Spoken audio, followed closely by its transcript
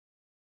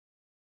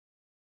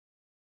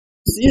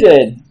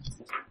seated.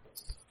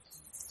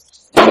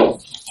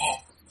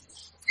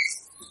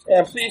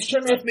 And please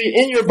turn with me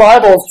in your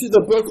Bibles to the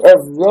book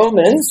of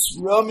Romans,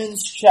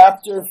 Romans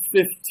chapter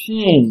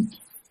 15.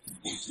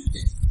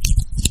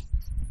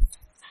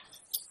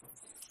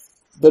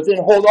 But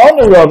then hold on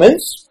to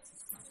Romans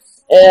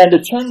and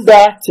to turn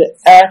back to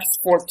Acts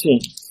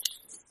 14.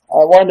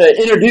 I want to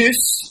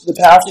introduce the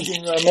passage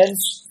in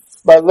Romans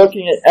by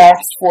looking at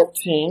Acts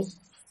 14.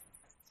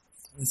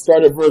 And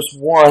start at verse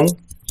 1.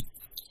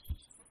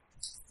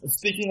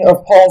 Speaking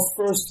of Paul's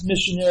first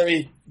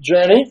missionary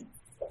journey,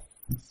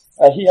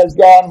 he has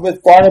gone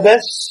with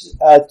Barnabas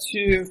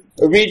to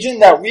a region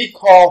that we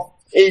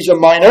call Asia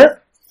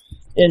Minor.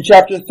 In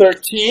chapter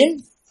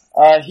 13,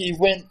 he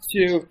went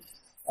to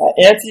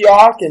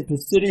Antioch and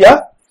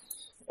Pisidia.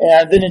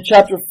 And then in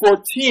chapter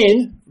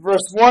 14,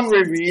 verse 1,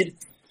 we read,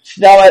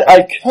 "Now at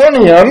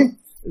Iconium,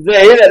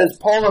 they," that is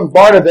Paul and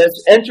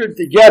Barnabas, "entered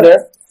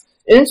together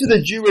into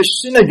the Jewish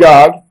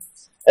synagogue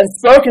and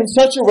spoke in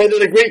such a way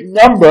that a great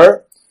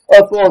number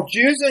of both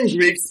Jews and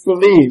Greeks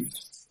believed.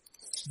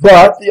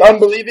 But the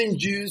unbelieving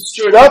Jews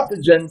stirred up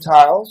the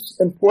Gentiles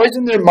and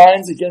poisoned their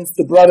minds against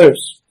the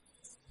brothers.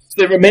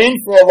 So they remained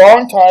for a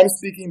long time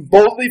speaking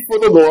boldly for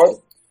the Lord,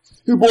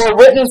 who bore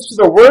witness to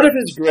the word of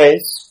his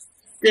grace,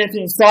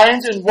 granting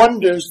signs and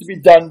wonders to be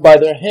done by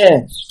their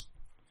hands.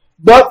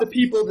 But the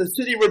people of the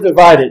city were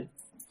divided.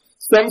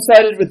 Some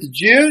sided with the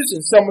Jews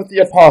and some with the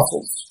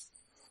apostles.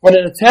 When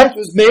an attempt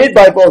was made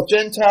by both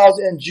Gentiles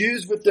and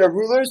Jews with their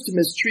rulers to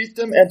mistreat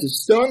them and to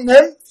stone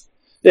them,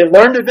 they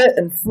learned of it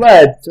and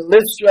fled to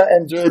Lystra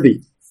and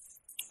Derbe,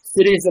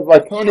 cities of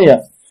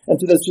Lycaonia, and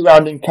to the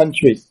surrounding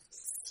country.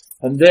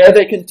 And there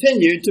they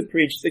continued to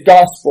preach the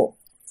gospel."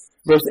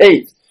 Verse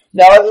 8,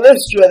 "Now at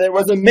Lystra there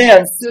was a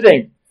man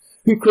sitting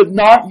who could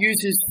not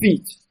use his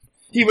feet.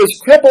 He was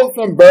crippled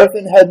from birth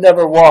and had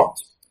never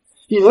walked.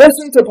 He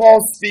listened to Paul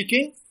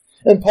speaking,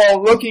 and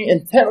Paul, looking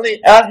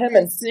intently at him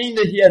and seeing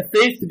that he had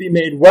faith to be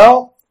made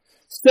well,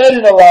 said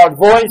in a loud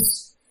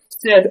voice,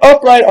 'Stand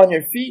upright on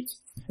your feet.'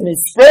 And he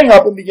sprang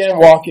up and began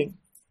walking.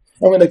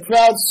 And when the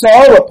crowd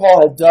saw what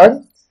Paul had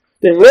done,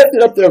 they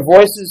lifted up their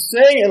voices,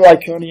 saying in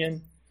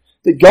Lycaonian,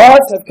 'The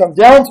gods have come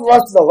down to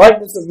us in the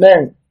likeness of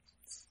men.'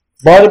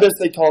 Barnabas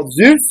they called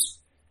Zeus,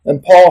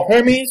 and Paul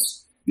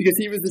Hermes, because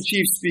he was the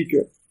chief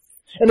speaker.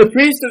 And the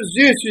priest of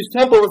Zeus, whose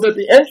temple was at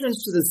the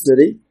entrance to the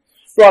city,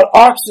 brought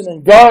oxen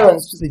and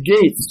garlands to the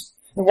gates,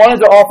 and wanted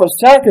to offer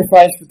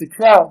sacrifice with the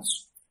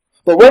crowds.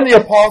 But when the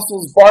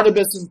apostles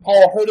Barnabas and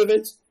Paul heard of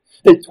it,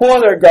 they tore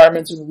their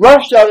garments and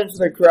rushed out into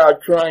the crowd,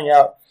 crying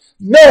out,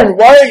 'Men,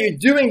 why are you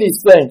doing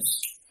these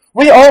things?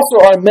 We also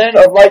are men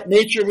of like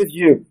nature with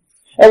you,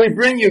 and we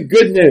bring you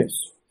good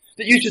news,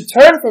 that you should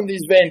turn from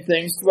these vain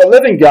things to a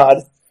living God,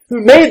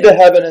 who made the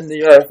heaven and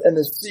the earth and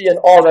the sea and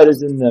all that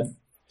is in them.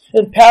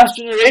 In past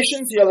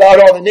generations he allowed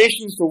all the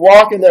nations to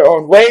walk in their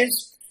own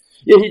ways,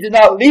 yet he did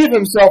not leave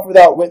himself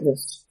without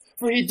witness.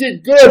 For he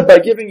did good by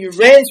giving you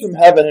rains from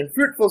heaven and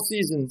fruitful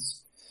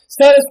seasons,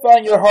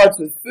 satisfying your hearts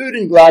with food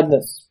and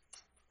gladness.'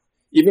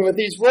 Even with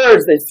these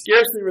words, they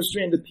scarcely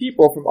restrained the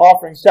people from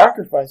offering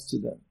sacrifice to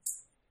them.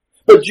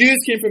 But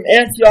Jews came from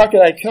Antioch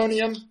and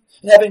Iconium,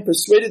 and having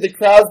persuaded the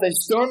crowds, they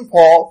stoned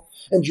Paul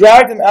and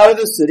dragged him out of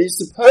the city,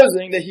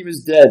 supposing that he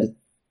was dead.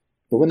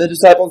 But when the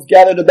disciples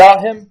gathered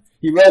about him,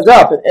 he rose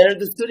up and entered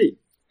the city.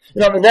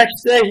 And on the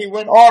next day he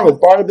went on with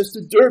Barnabas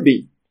to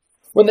Derbe.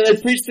 When they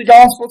had preached the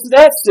gospel to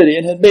that city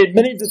and had made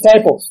many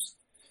disciples,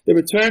 they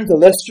returned to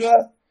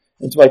Lystra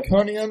and to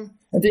Iconium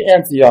and to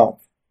Antioch,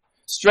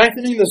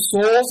 strengthening the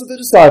souls of the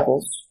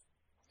disciples,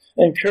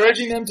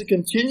 encouraging them to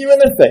continue in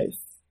the faith,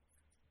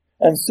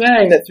 and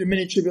saying that through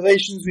many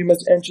tribulations we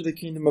must enter the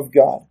kingdom of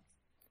God.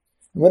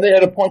 And when they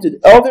had appointed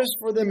elders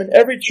for them in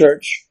every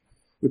church,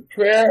 with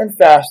prayer and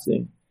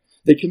fasting,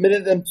 they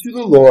committed them to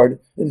the Lord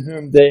in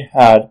whom they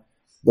had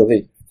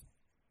believed."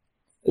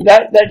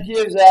 That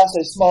gives us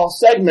a small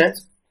segment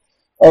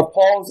of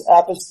Paul's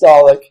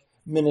apostolic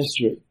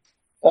ministry,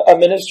 a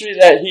ministry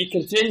that he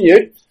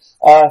continued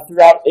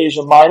throughout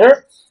Asia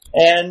Minor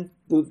and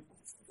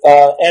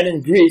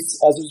in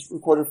Greece, as is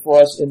recorded for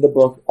us in the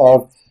book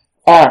of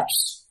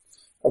Acts.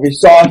 We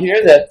saw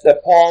here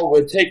that Paul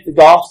would take the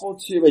gospel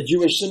to a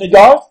Jewish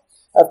synagogue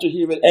after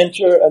he would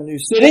enter a new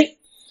city,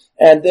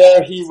 and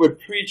there he would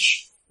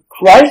preach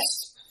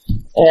Christ.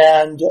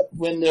 And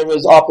when there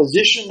was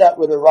opposition that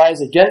would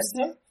arise against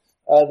him,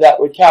 that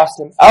would cast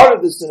him out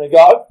of the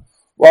synagogue,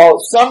 while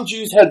some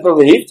Jews had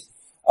believed,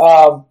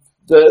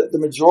 the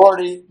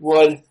majority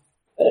would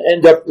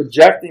end up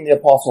rejecting the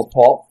Apostle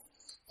Paul.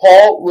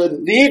 Paul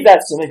would leave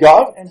that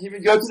synagogue and he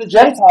would go to the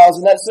Gentiles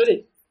in that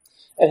city.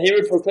 And he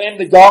would proclaim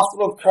the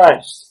gospel of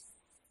Christ.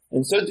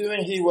 In so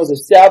doing, he was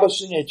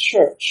establishing a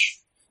church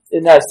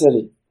in that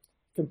city,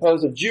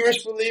 composed of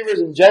Jewish believers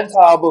and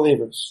Gentile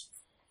believers.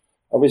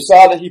 We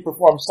saw that he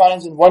performed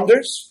signs and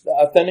wonders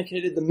that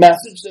authenticated the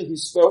message that he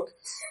spoke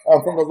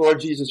from the Lord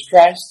Jesus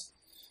Christ.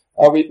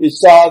 We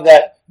saw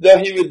that though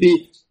he would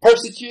be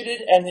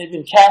persecuted and he'd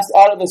been cast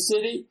out of the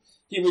city,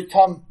 he would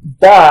come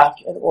back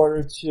in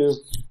order to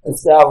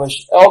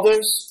establish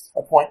elders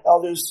appoint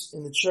elders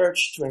in the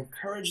church to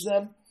encourage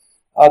them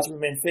to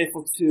remain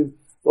faithful to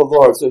the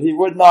Lord. So he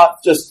would not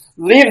just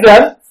leave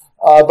them,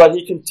 but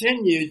he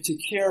continued to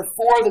care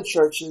for the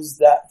churches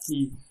that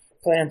he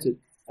planted.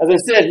 As I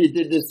said, he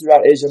did this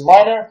throughout Asia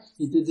Minor.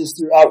 He did this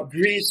throughout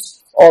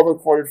Greece, all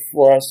recorded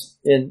for us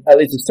in, at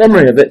least a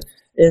summary of it,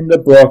 in the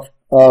book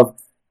of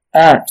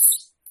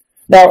Acts.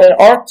 Now, in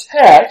our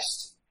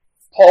text,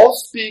 Paul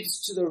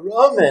speaks to the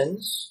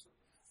Romans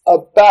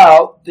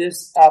about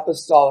this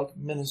apostolic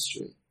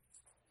ministry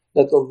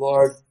that the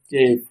Lord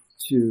gave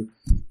to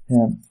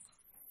him.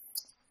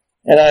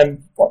 And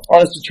I'm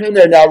on us to turn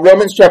there now.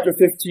 Romans chapter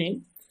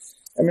 15.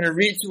 I'm going to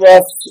read to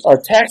us our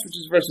text, which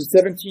is verses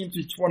 17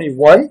 through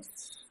 21.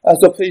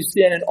 So please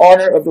stand in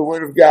honor of the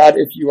word of God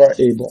if you are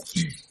able.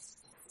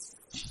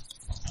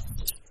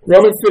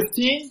 Romans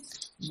 15,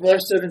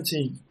 verse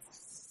 17.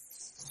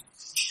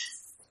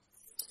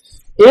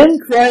 In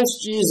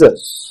Christ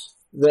Jesus,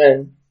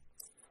 then,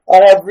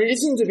 I have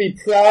reason to be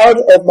proud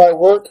of my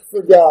work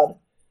for God,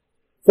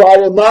 for I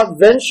will not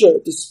venture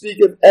to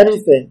speak of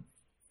anything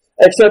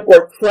except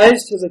what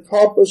Christ has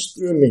accomplished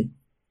through me,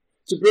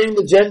 to bring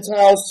the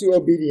Gentiles to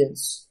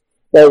obedience,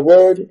 by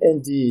word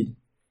and deed,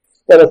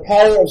 by the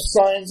power of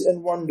signs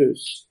and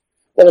wonders,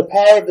 by the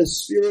power of the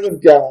Spirit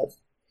of God,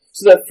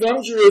 so that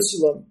from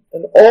Jerusalem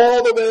and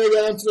all the way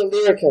around to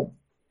Illyricum,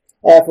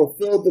 I have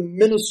fulfilled the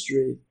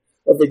ministry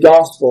of the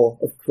gospel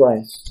of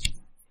Christ.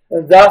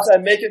 And thus I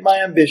make it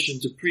my ambition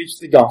to preach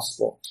the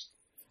gospel,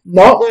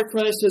 not where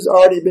Christ has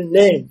already been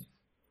named,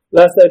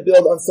 lest I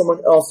build on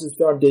someone else's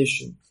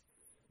foundation.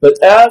 But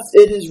as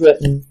it is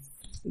written,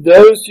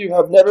 those who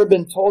have never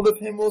been told of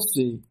him will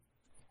see,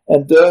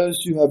 and those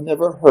who have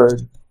never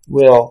heard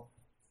will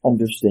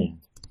understand.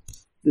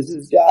 This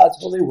is God's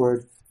holy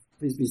word.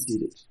 Please be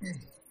seated.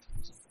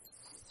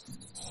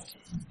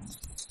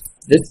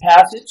 This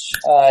passage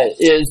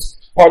is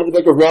part of the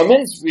book of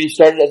Romans. We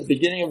started at the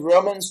beginning of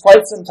Romans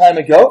quite some time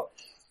ago.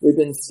 We've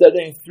been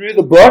studying through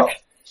the book,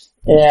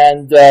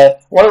 and I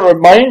want to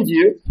remind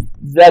you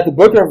that the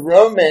book of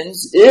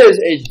Romans is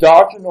a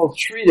doctrinal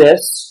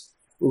treatise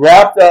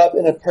wrapped up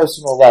in a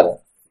personal letter.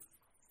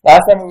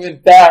 Last time we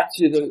went back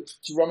to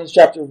Romans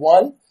chapter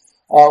 1,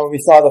 we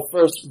saw the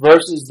first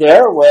verses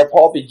there where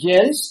Paul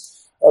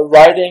begins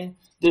writing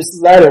this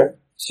letter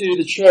to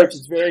the church.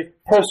 It's very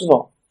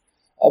personal.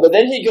 But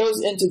then he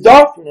goes into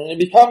doctrine, and it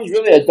becomes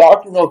really a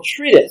doctrinal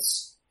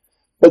treatise.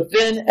 But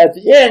then at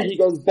the end, he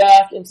goes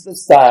back into the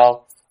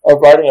style of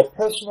writing a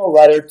personal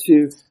letter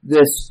to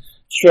this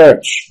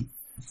church.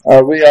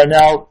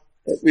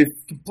 We've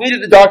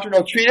completed the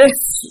doctrinal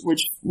treatise,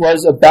 which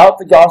was about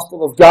the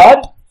gospel of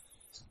God.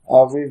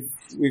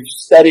 We've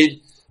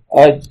studied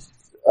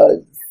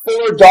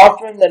fuller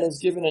doctrine than is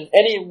given in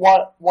any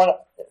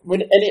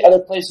other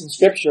place in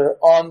Scripture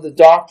on the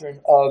doctrine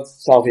of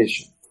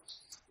salvation.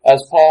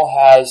 As Paul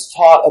has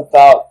taught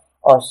about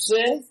our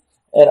sin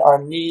and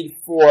our need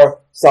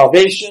for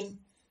salvation,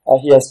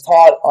 he has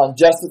taught on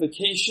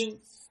justification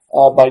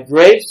by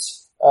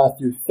grace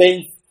through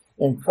faith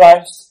in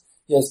Christ.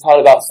 He has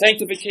taught about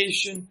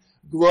sanctification,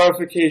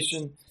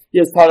 glorification. He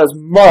has taught us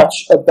much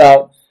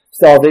about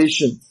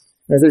salvation.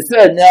 As I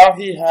said, now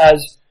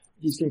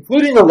he's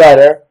concluding the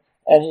letter,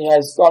 and he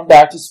has gone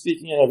back to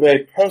speaking in a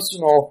very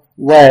personal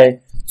way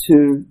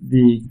to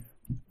the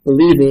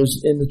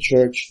believers in the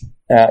church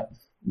at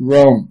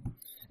Rome.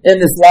 In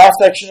this last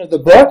section of the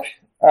book,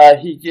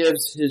 he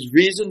gives his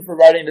reason for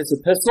writing this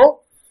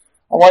epistle.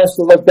 I want us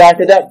to look back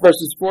at that,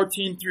 verses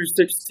 14 through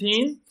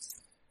 16.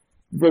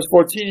 In verse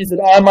 14, he said,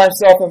 I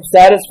myself am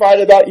satisfied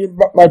about you,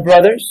 my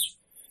brothers,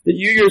 that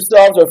you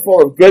yourselves are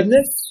full of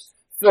goodness,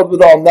 filled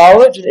with all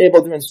knowledge, and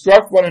able to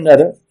instruct one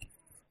another.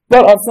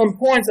 But on some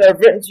points I have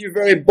written to you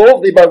very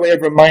boldly by way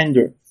of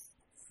reminder,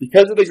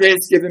 because of the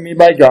grace given me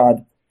by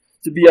God,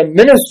 to be a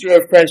minister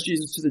of Christ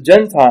Jesus to the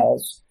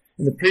Gentiles,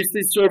 in the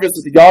priestly service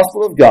of the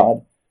gospel of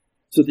God,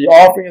 so that the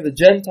offering of the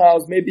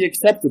Gentiles may be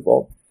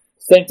acceptable,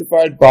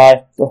 sanctified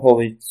by the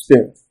Holy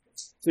Spirit.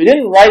 So he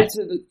didn't write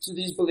to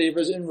these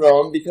believers in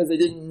Rome because they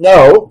didn't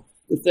know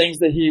the things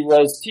that he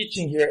was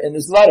teaching here in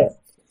this letter.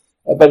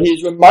 But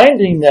he's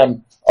reminding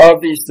them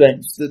of these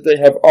things that they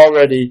have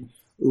already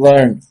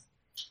learned.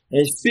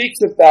 And he speaks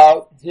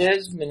about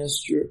his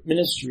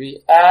ministry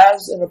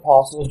as an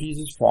apostle of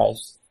Jesus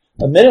Christ,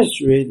 a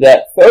ministry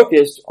that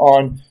focused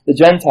on the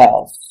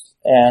Gentiles.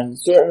 And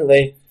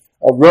certainly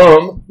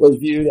Rome was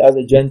viewed as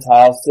a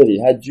Gentile city.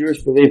 It had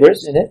Jewish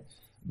believers in it,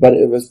 but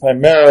it was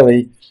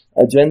primarily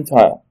a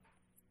Gentile.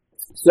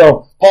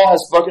 So Paul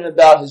has spoken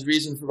about his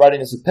reason for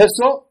writing this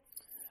epistle.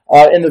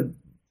 In the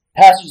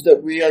passage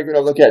that we are going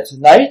to look at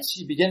tonight,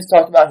 he begins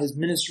talking about his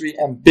ministry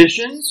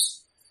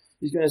ambitions.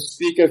 He's going to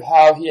speak of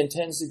how he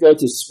intends to go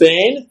to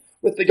Spain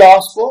with the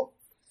gospel.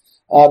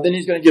 Then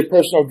he's going to give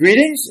personal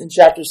greetings in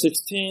chapter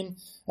 16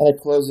 and a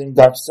closing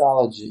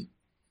doxology.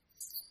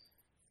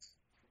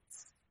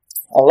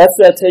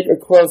 Let's take a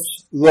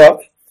close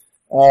look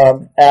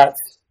at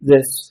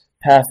this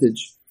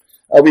passage.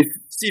 We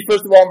see,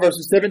 first of all, in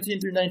verses 17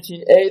 through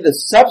 19a, the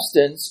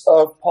substance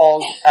of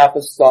Paul's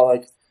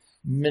apostolic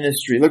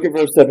ministry. Look at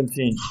verse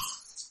 17.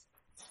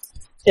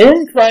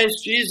 In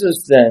Christ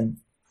Jesus, then,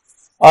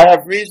 I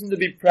have reason to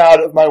be proud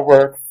of my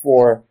work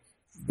for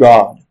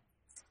God.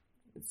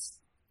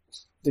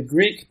 The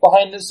Greek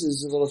behind this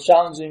is a little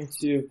challenging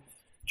to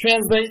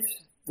translate.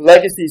 The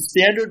Legacy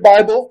Standard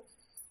Bible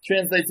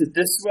translates it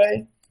this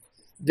way.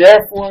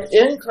 Therefore,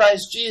 in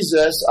Christ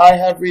Jesus, I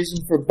have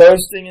reason for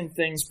boasting in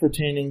things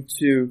pertaining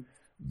to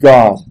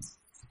God.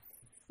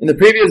 In the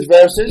previous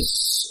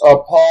verses,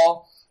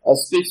 Paul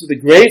speaks of the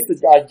grace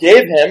that God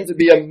gave him to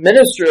be a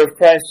minister of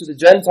Christ to the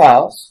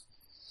Gentiles.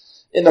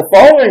 In the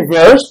following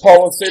verse,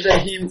 Paul will say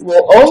that he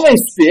will only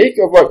speak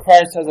of what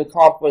Christ has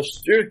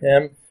accomplished through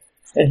him.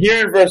 And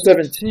here in verse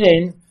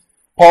 17,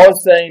 Paul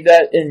is saying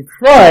that in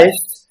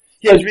Christ,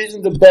 he has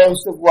reason to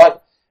boast of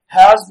what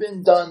has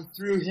been done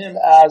through him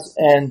as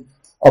an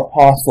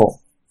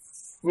apostle.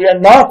 We are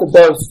not to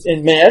boast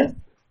in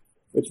man,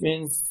 which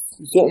means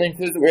it certainly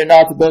includes that we are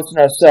not to boast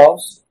in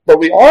ourselves, but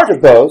we are to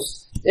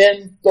boast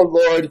in the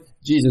Lord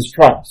Jesus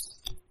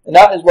Christ. And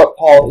that is what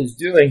Paul is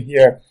doing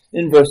here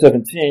in verse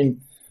 17,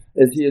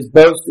 as he is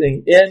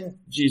boasting in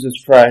Jesus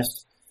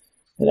Christ.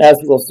 And as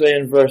he will say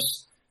in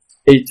verse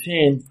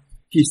 18,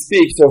 he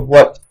speaks of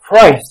what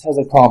Christ has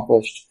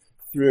accomplished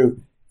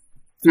through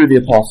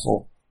the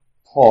Apostle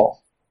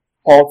Paul.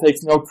 Paul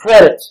takes no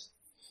credit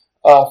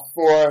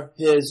for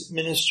his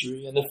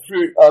ministry and the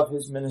fruit of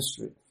his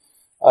ministry.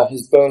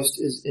 His boast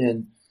is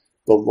in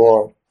the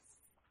Lord.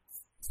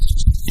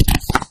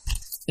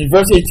 In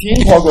verse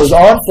 18, Paul goes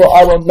on, "For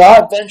I will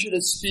not venture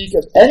to speak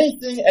of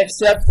anything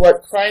except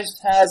what Christ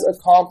has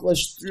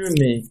accomplished through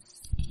me,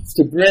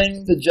 to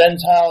bring the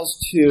Gentiles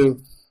to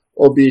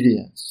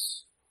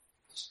obedience."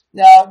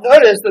 Now,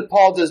 notice that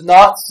Paul does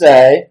not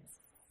say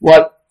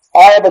what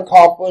I have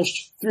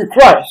accomplished through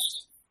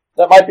Christ.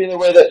 That might be the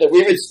way that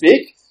we would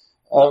speak.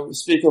 We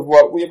speak of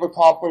what we have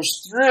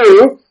accomplished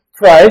through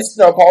Christ.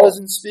 No, Paul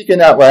doesn't speak in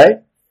that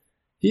way.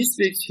 He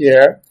speaks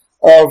here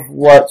of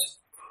what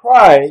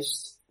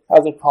Christ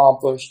has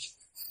accomplished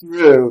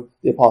through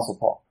the Apostle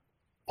Paul.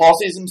 Paul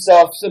sees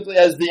himself simply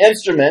as the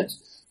instrument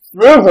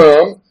through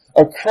whom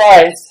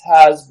Christ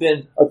has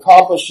been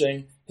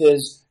accomplishing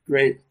his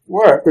great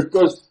work.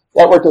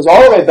 That work goes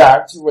all the way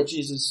back to what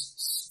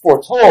Jesus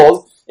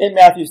foretold in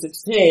Matthew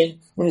 16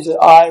 when he said,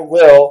 "I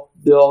will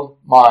build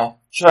my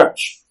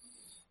church."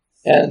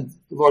 And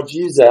the Lord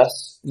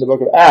Jesus, in the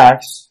book of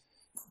Acts,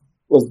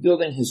 was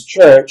building his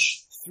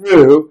church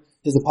through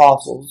his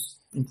apostles,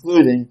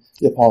 including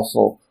the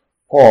Apostle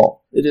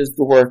Paul. It is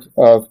the work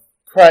of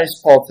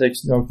Christ. Paul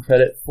takes no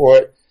credit for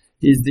it.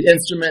 He's the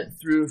instrument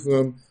through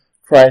whom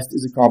Christ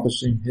is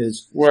accomplishing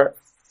his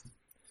work.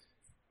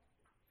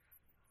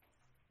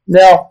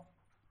 Now,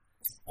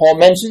 Paul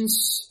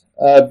mentions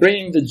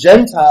bringing the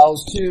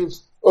Gentiles to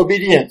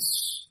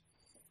obedience.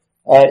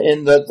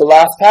 In the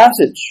last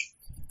passage,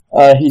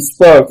 he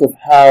spoke of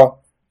how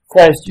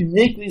Christ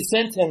uniquely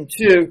sent him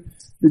to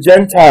the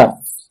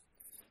Gentiles.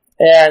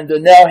 And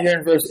now here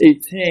in verse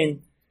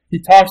 18, he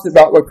talks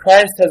about what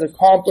Christ has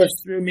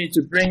accomplished through me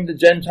to bring the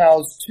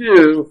Gentiles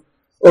to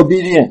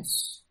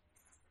obedience.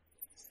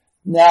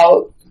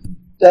 Now,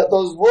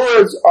 those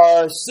words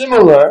are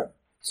similar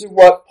to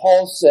what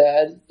Paul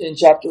said in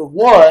chapter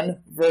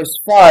 1, verse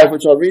 5,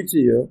 which I'll read to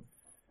you.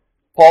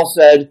 Paul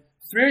said,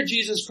 "Through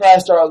Jesus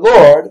Christ our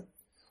Lord,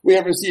 we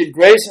have received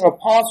grace and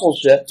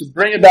apostleship to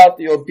bring about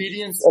the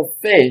obedience of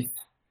faith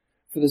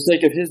for the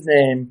sake of his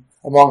name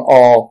among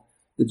all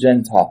the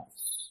Gentiles."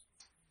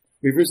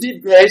 We've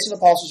received grace and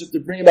apostleship to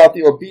bring about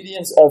the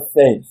obedience of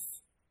faith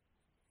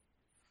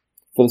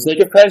for the sake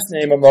of Christ's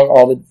name among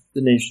all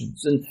the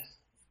nations. And a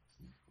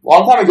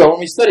long time ago when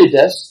we studied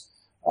this,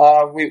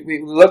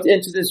 we looked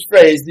into this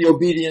phrase, the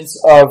obedience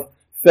of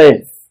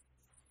faith.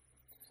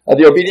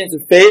 The obedience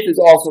of faith is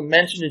also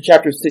mentioned in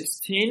chapter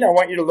 16. I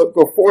want you to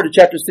go forward to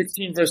chapter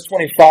 16, verse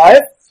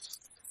 25.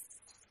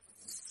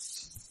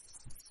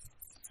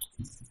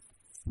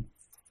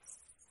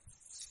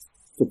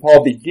 So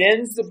Paul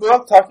begins the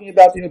book talking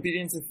about the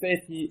obedience of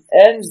faith. He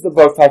ends the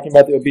book talking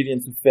about the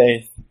obedience of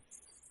faith.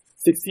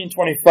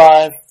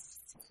 16:25.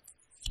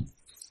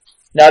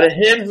 "Now to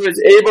him who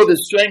is able to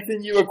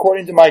strengthen you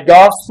according to my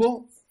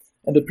gospel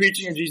and the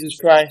preaching of Jesus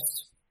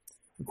Christ,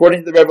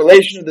 according to the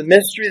revelation of the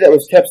mystery that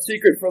was kept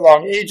secret for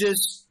long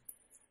ages,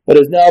 but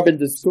has now been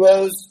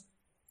disclosed,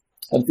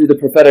 and through the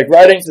prophetic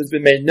writings has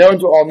been made known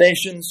to all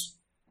nations,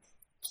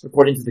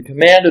 according to the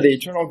command of the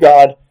eternal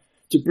God,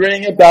 to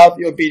bring about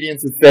the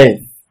obedience of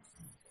faith.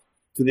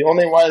 To the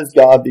only wise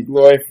God be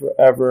glory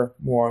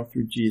forevermore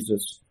through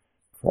Jesus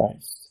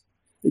Christ."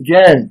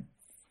 Again,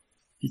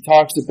 he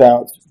talks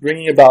about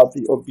bringing about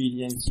the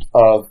obedience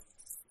of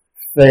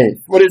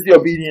faith. What is the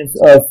obedience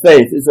of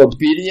faith? It's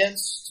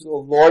obedience to the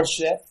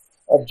lordship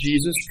of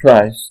Jesus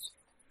Christ,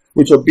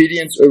 which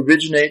obedience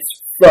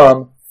originates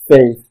from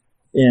faith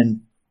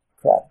in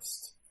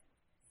Christ.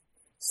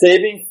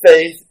 Saving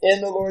faith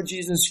in the Lord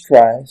Jesus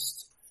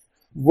Christ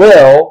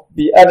will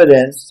be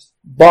evidenced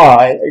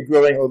by a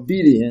growing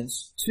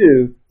obedience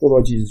to the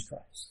Lord Jesus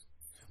Christ.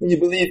 When you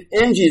believe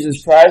in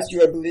Jesus Christ,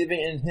 you are believing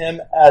in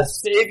him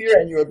as Savior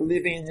and you are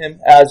believing in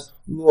him as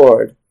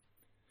Lord.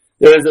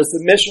 There is a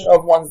submission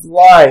of one's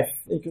life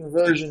in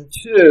conversion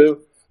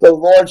to the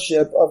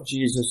lordship of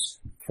Jesus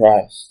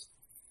Christ.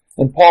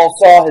 And Paul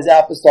saw his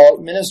apostolic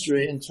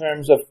ministry in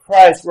terms of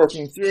Christ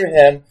working through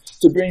him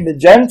to bring the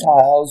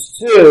Gentiles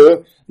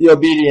to the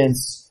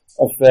obedience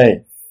of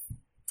faith.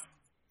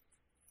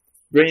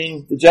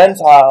 Bringing the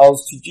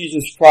Gentiles to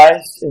Jesus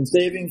Christ in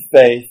saving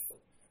faith,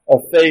 a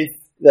faith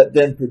that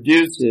then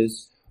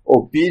produces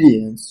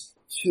obedience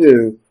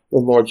to the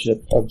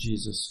lordship of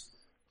Jesus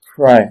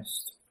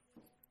Christ.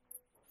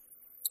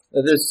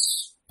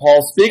 This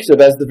Paul speaks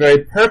of as the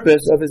very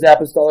purpose of his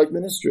apostolic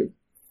ministry.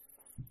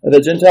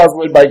 The Gentiles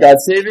would, by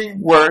God's saving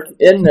work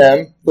in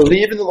them,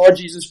 believe in the Lord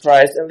Jesus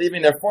Christ and,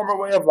 leaving their former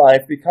way of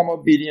life, become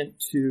obedient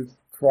to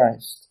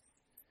Christ.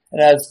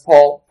 And as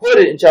Paul put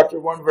it in chapter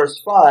 1,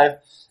 verse 5,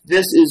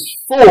 this is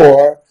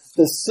for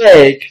the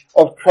sake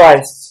of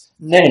Christ's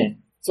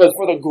name. So it's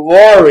for the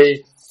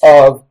glory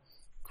of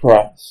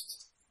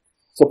Christ.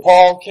 So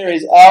Paul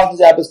carries out his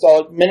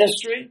apostolic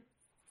ministry,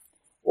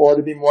 or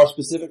to be more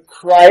specific,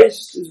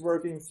 Christ is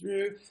working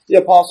through the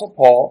Apostle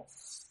Paul,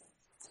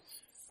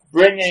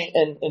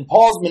 bringing in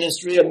Paul's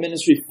ministry, a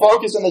ministry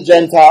focused on the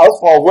Gentiles.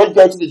 Paul would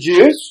go to the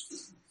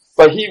Jews,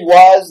 but he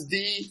was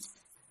the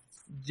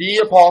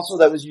apostle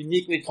that was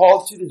uniquely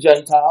called to the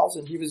Gentiles,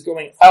 and he was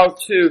going out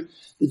to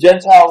the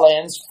Gentile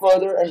lands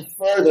further and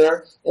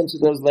further into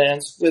those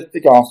lands with the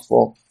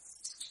gospel.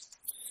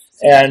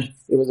 And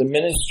it was a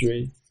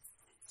ministry.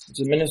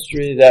 It's a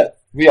ministry that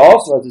we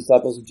also as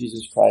disciples of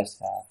Jesus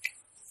Christ have,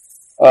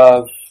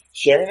 of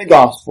sharing the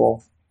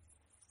gospel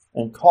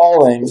and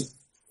calling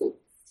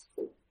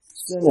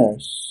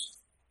sinners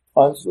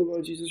unto the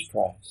Lord Jesus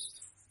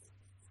Christ,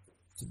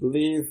 to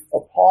believe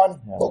upon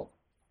him,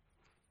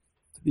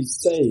 to be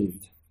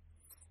saved.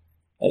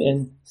 And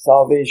in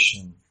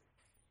salvation,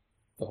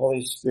 the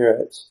Holy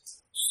Spirit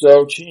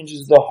so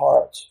changes the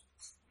heart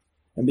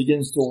and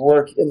begins to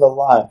work in the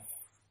life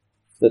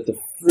that the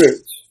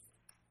fruit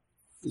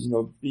is an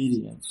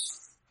obedience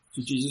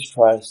to Jesus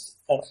Christ,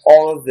 and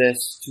all of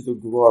this to the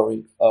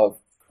glory of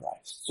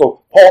Christ.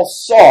 So Paul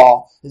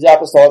saw his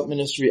apostolic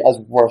ministry as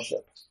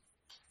worship,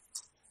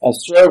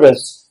 as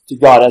service to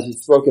God, as he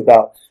spoke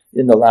about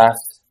in the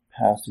last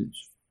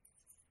passage.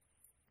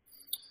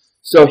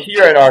 So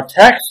here in our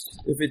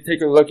text, if we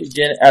take a look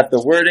again at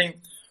the wording,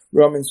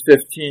 Romans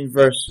 15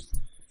 verse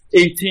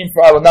 18,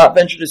 "For I will not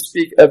venture to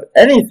speak of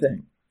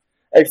anything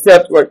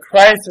except what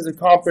Christ has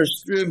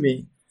accomplished through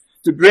me,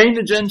 to bring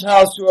the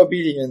Gentiles to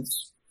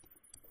obedience."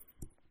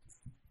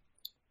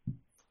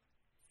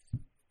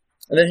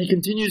 And then he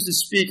continues to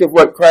speak of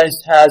what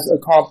Christ has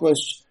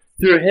accomplished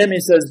through him.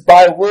 He says,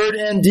 "By word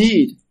and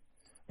deed,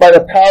 by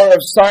the power of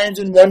signs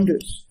and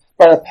wonders,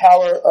 by the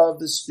power of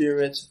the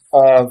Spirit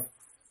of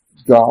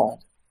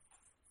God."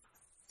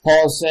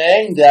 Paul is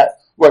saying that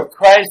what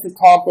Christ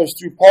accomplished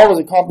through Paul was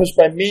accomplished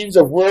by means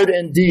of word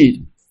and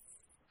deed.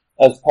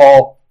 As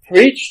Paul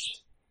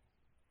preached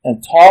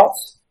and taught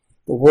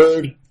the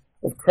word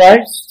of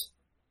Christ,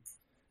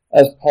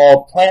 as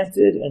Paul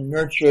planted and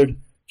nurtured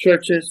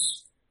churches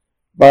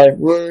by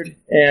word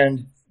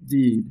and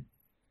deed.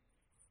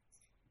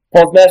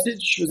 Paul's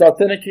message was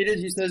authenticated,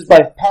 he says,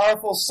 by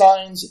powerful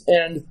signs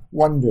and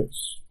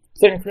wonders.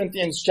 2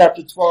 Corinthians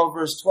chapter 12,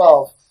 verse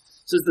 12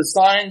 says, "The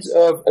signs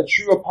of a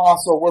true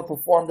apostle were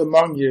performed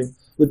among you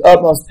with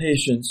utmost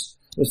patience,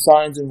 with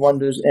signs and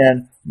wonders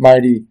and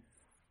mighty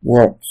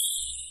works."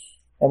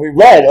 And we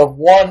read of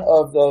one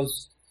of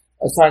those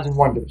signs and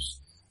wonders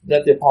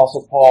that the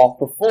Apostle Paul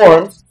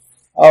performed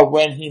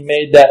when he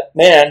made that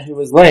man who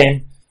was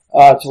lame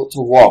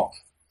to walk.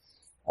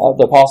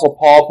 The Apostle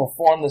Paul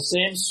performed the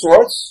same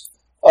sorts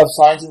of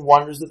signs and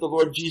wonders that the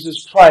Lord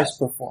Jesus Christ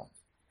performed.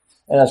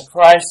 And as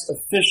Christ's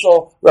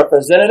official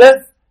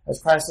representative,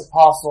 as Christ's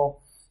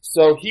apostle,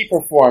 so he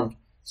performed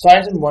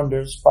signs and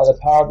wonders by the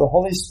power of the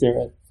Holy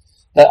Spirit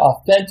that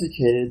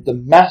authenticated the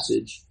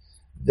message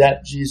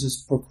that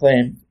Jesus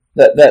proclaimed,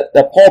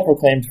 that Paul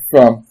proclaimed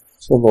from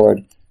the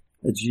Lord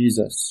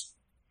Jesus.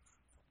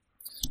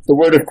 The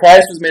word of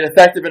Christ was made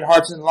effective in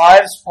hearts and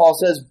lives, Paul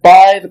says,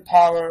 by the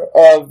power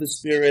of the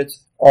Spirit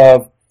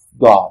of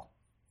God.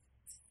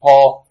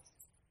 Paul,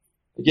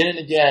 again and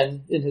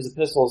again in his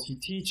epistles, he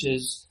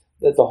teaches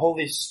that the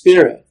Holy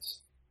Spirit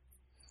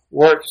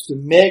works to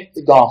make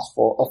the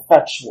gospel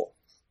effectual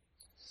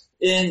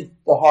in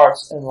the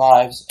hearts and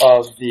lives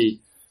of the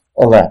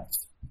elect.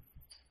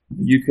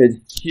 You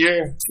could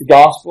hear the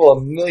gospel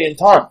 1,000,000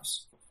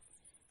 times,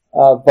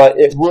 but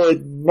it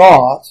would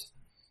not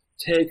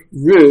take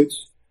root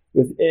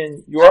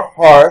within your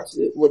heart.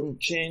 It wouldn't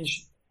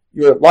change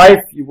your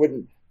life. You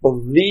wouldn't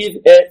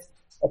believe it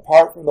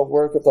apart from the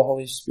work of the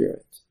Holy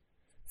Spirit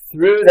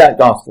through that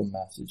gospel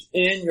message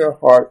in your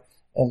heart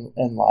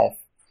and life,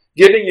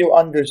 giving you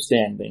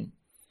understanding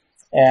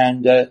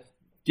and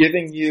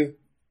giving you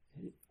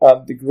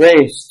the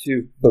grace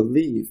to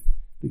believe,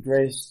 the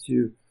grace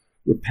to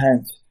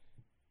repent.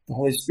 The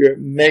Holy Spirit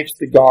makes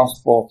the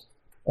gospel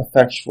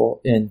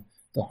effectual in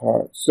the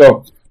heart.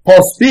 So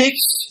Paul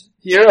speaks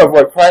here of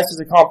what Christ has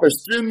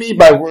accomplished through me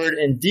by word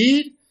and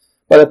deed,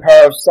 by the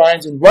power of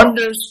signs and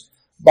wonders,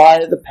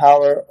 by the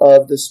power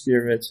of the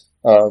Spirit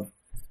of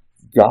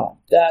God.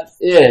 That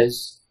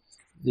is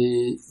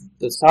the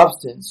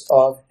substance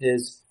of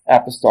his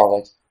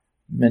apostolic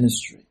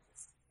ministry.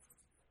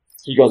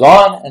 He goes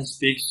on and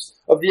speaks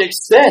of the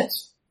extent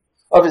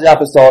of his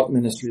apostolic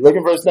ministry. Look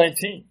at verse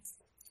 19.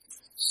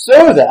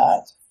 So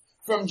that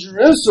from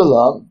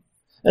Jerusalem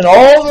and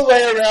all the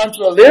way around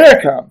to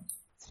Illyricum,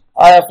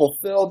 I have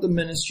fulfilled the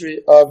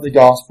ministry of the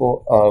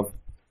gospel of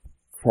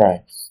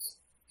Christ.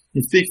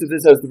 He speaks of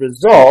this as the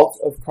result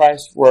of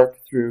Christ's work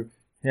through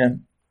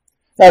him.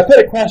 Now I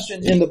put a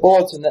question in the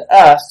bulletin that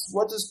asks,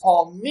 what does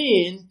Paul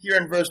mean here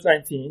in verse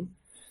 19,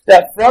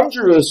 that from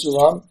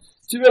Jerusalem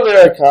to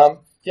Illyricum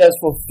he has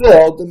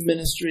fulfilled the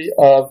ministry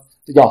of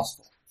the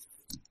gospel?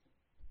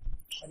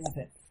 What do you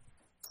think?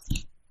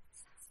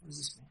 What does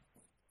this mean?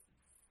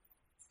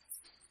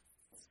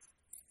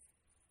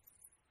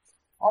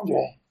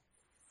 Andre?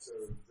 To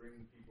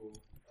bring people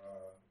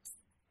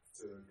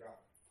to God,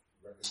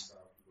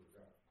 reconcile people to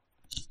God.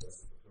 That's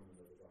the fulfillment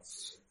of the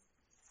gospel.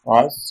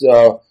 Alright,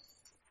 so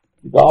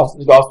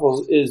the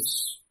gospel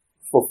is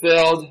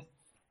fulfilled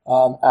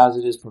as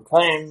it is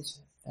proclaimed,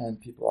 and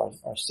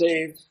people are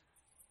saved.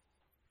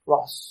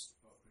 Ross?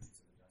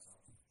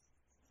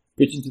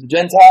 Preaching to the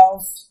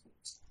Gentiles.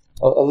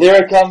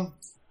 Illyricum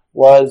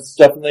was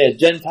definitely a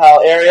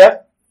Gentile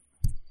area,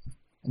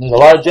 and there's a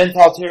lot of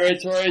Gentile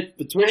territory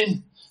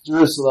between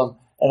Jerusalem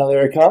and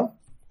Illyricum.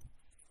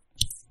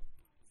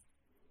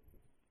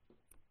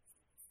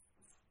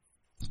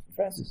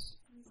 Francis?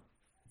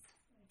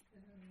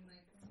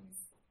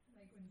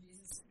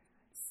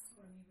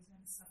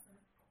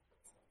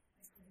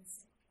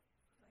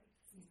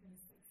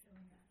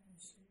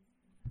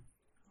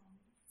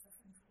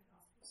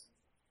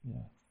 Yeah.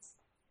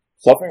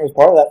 Suffering was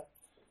part of that.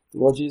 The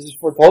Lord Jesus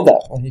foretold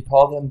that when he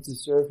called them to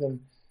serve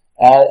him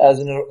as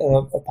an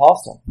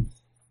apostle.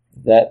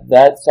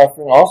 That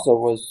suffering also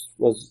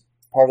was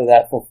part of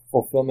that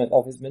fulfillment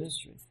of his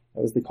ministry.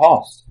 That was the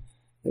cost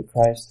that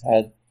Christ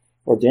had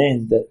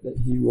ordained that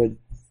he would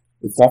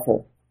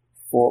suffer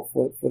for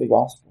the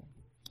gospel.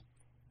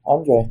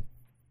 Andre?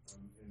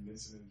 In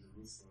mentioning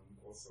Jerusalem,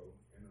 also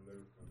in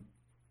Illyricum,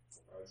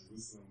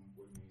 Jerusalem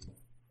would mean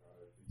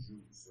the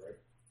Jews, right?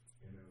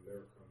 And in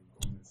Illyricum,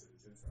 going into the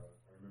Gentiles.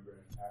 I remember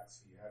in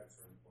Acts, he had a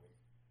turning point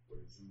where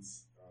the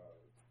Jews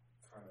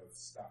kind of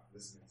stopped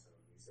listening to him.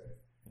 He said,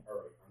 all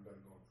right, I'm going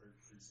to go and preach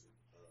to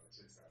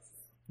Gentiles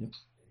now. Yep.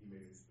 And he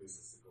made it his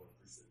business to go and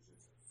preach to the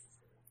Gentiles.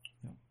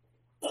 Yep.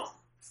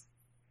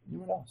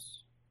 Anyone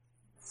else?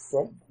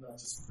 Right? Not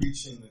just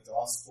preaching the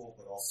gospel,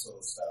 but also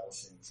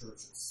establishing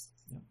churches.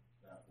 Yep.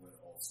 That would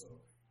also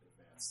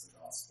advance the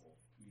gospel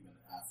even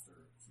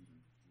after he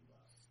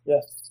left.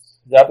 Yes.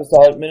 The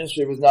apostolic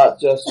ministry was not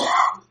just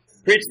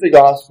preach the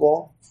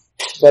gospel,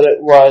 but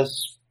it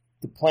was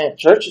to plant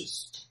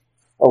churches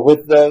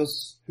with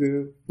those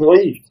who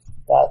believed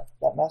that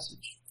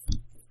message.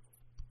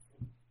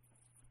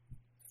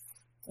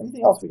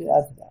 Anything else we can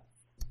add to that?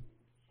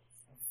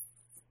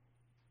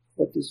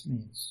 What this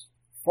means.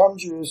 From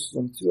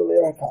Jerusalem to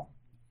Illyricum,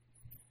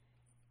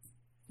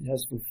 he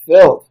has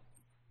fulfilled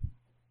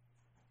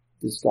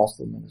this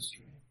gospel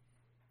ministry.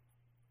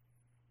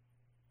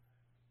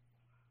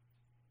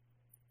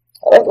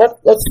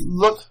 Let's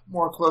look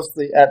more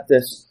closely at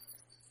this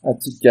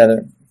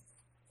together.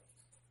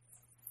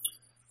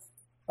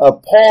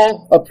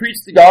 Paul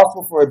preached the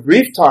gospel for a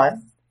brief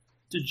time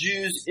to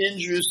Jews in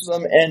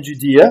Jerusalem and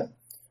Judea,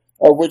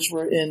 which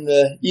were in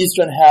the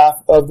eastern half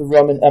of the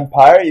Roman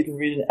Empire. You can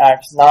read in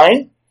Acts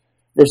 9,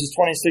 verses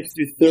 26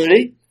 through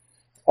 30,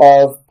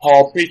 of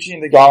Paul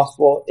preaching the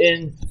gospel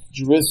in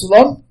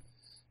Jerusalem.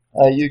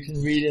 You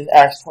can read in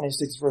Acts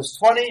 26, verse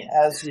 20,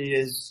 as he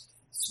is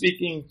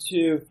speaking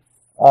to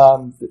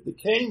the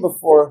king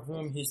before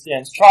whom he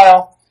stands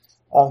trial,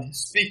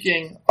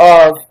 speaking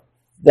of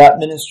that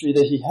ministry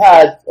that he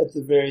had at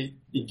the very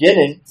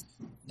beginning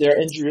there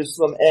in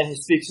Jerusalem, and he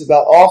speaks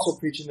about also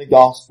preaching the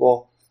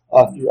gospel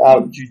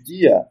throughout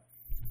Judea.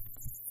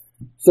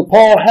 So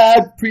Paul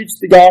had preached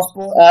the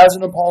gospel as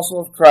an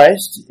apostle of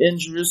Christ in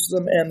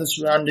Jerusalem and the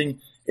surrounding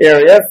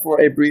area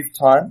for a brief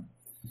time.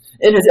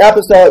 In his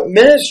apostolic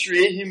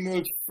ministry, he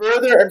moved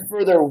further and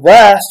further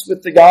west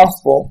with the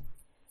gospel,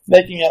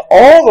 making it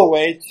all the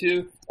way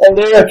to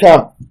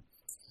Illyricum.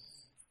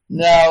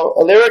 Now,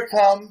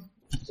 Illyricum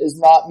is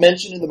not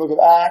mentioned in the book of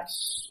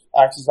Acts.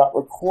 Acts does not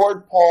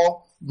record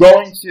Paul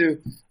going to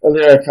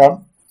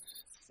Illyricum.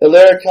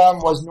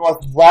 Illyricum was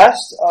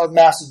northwest of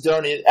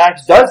Macedonia.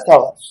 Acts does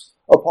tell us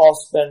of Paul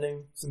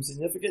spending some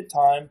significant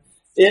time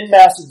in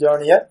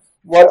Macedonia.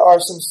 What are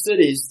some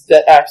cities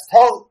that Acts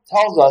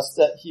tells us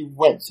that he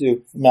went to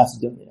in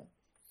Macedonia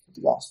with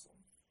the gospel?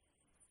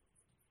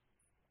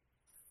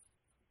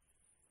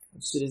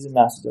 Cities in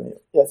Macedonia.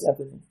 Yes,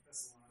 Anthony.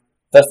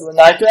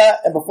 Thessalonica,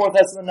 and before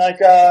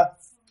Thessalonica,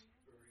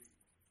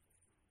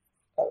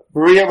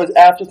 Berea was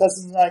after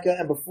Thessalonica,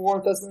 and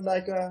before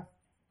Thessalonica,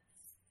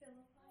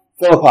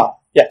 Philippi.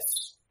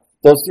 Yes,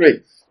 those three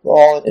were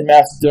all in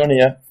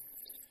Macedonia.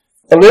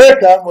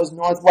 Illyricum was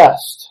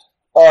northwest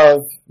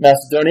of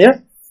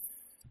Macedonia.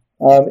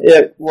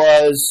 It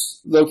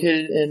was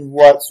located in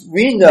what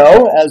we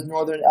know as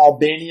northern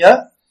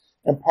Albania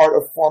and part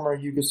of former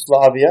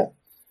Yugoslavia.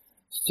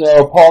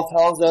 So Paul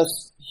tells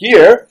us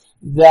here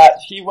that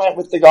he went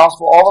with the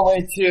gospel all the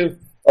way to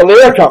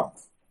Illyricum,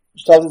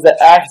 which tells us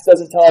that Acts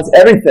doesn't tell us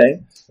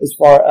everything as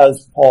far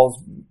as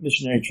Paul's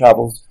missionary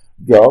travels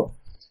go.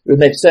 It would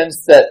make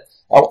sense that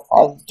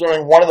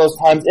during one of those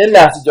times in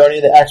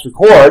Macedonia that Acts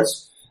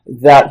records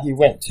that he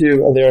went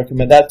to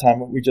Illyricum at that time,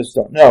 but we just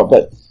don't know.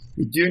 But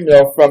we do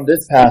know from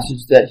this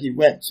passage that he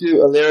went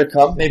to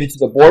Illyricum, maybe to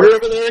the border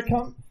of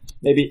Illyricum,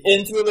 maybe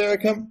into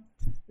Illyricum.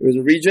 It was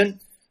a region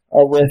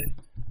with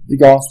the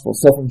gospel.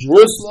 So from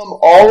Jerusalem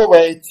all the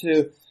way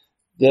to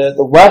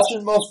the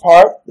westernmost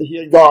part that he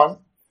had gone,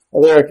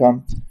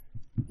 Illyricum,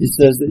 he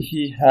says that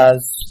he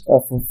has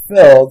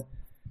fulfilled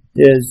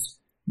his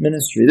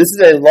ministry. This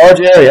is a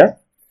large area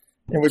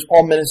in which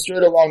Paul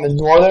ministered along the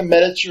northern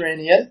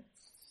Mediterranean.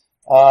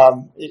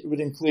 It would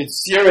include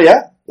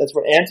Syria. That's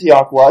where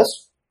Antioch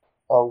was,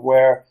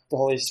 where the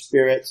Holy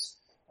Spirit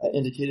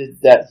indicated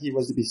that he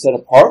was to be set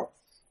apart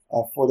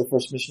for the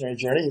first missionary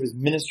journey. He was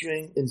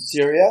ministering in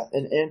Syria,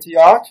 in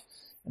Antioch,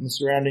 and the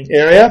surrounding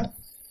area.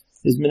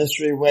 His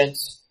ministry went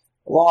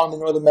along the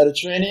northern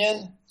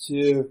Mediterranean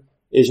to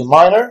Asia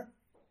Minor,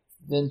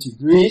 then to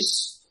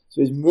Greece.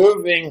 So he's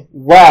moving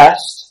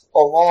west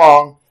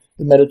along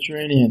the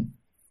Mediterranean.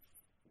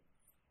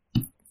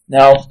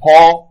 Now,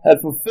 Paul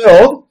had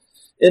fulfilled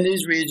in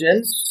these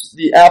regions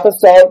the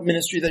apostolic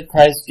ministry that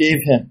Christ gave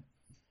him,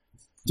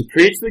 to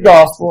preach the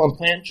gospel and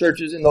plant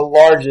churches in the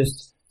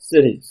largest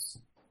cities.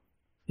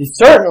 He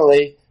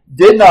certainly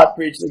did not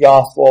preach the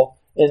gospel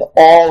in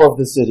all of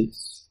the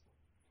cities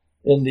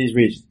in these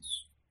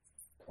regions.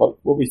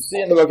 But what we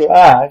see in the book of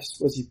Acts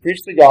was he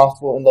preached the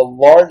gospel in the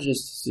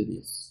largest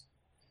cities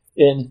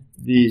in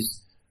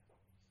these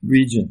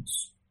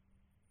regions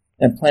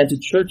and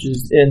planted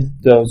churches in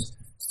those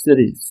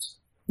cities.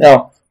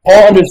 Now,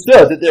 Paul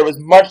understood that there was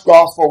much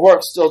gospel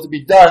work still to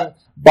be done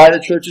by the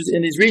churches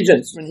in these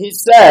regions. When he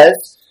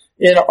says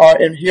in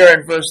here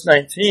in verse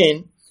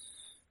 19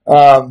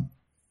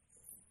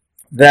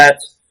 that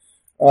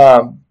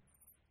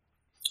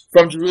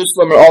from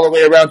Jerusalem and all the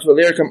way around to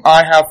Illyricum,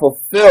 I have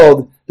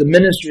fulfilled the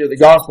ministry of the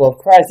gospel of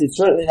Christ. He's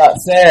certainly not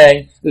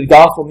saying that the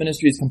gospel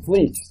ministry is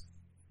complete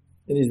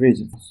in these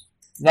regions.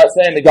 He's not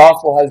saying the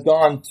gospel has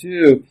gone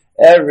to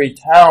every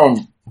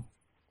town.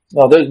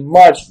 No, there's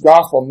much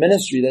gospel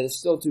ministry that is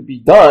still to be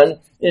done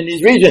in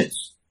these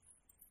regions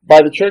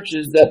by the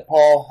churches that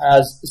Paul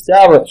has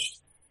established.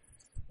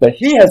 But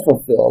he has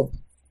fulfilled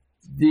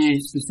the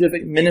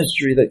specific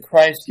ministry that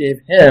Christ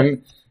gave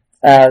him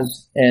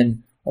as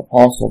an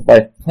apostle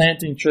by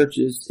planting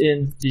churches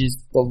in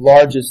the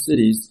largest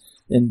cities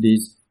in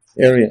these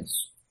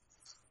areas.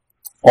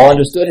 Paul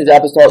understood his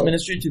apostolic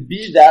ministry to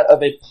be that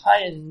of a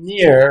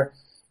pioneer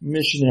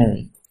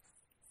missionary.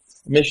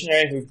 A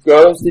missionary who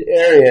goes to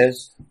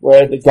areas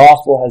where the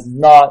gospel has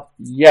not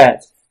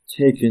yet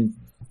taken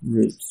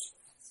root.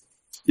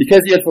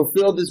 Because he had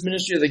fulfilled this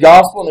ministry of the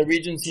gospel in the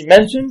regions he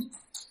mentioned,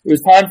 it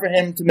was time for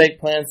him to make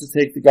plans to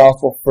take the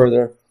gospel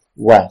further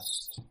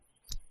west.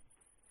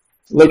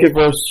 Look at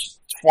verse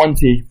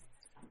 20,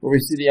 where we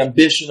see the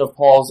ambition of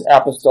Paul's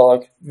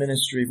apostolic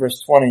ministry.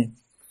 Verse 20.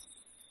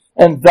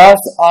 And thus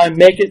I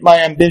make it my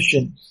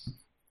ambition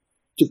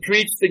to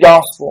preach the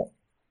gospel,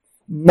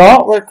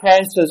 not where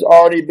Christ has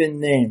already been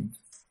named,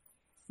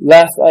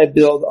 lest I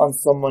build on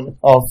someone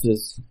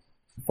else's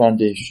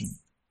foundation.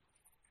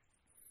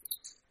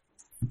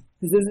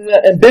 His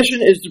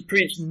ambition is to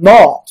preach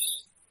not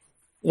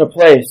in a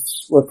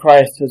place where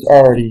Christ has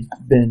already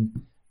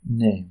been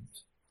named.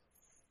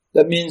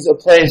 That means a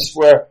place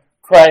where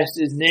Christ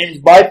is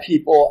named by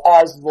people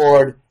as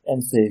Lord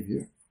and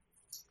Savior.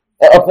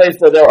 A place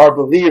where there are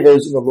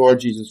believers in the Lord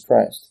Jesus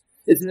Christ.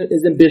 It's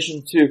his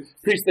ambition to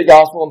preach the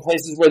gospel in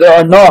places where there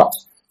are not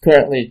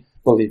currently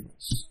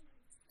believers.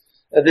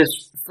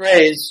 This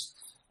phrase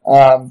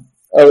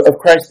of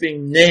Christ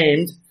being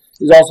named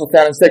is also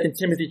found in 2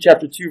 Timothy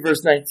chapter 2,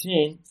 verse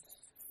 19,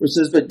 where it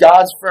says, But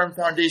God's firm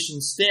foundation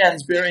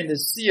stands, bearing the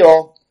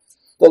seal.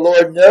 The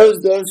Lord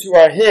knows those who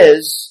are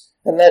his,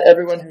 and let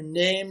everyone who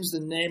names the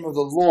name of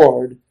the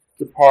Lord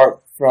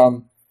depart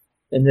from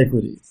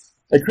iniquity.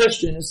 A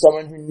Christian is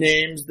someone who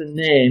names the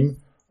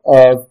name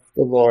of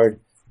the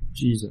Lord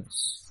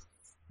Jesus.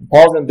 And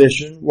Paul's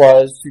ambition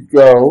was to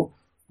go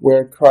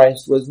where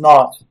Christ was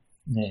not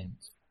named.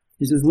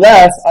 He says,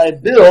 lest I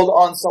build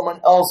on someone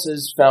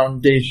else's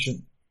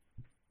foundation.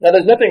 Now,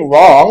 there's nothing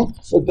wrong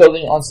with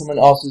building on someone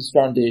else's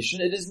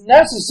foundation. It is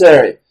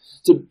necessary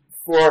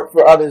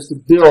for others to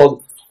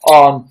build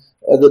on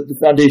the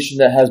foundation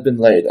that has been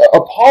laid.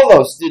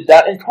 Apollos did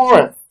that in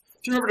Corinth.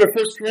 Turn over to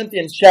 1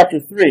 Corinthians chapter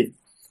 3.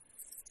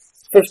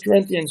 1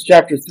 Corinthians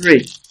chapter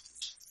 3.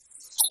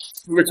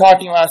 We were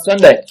talking last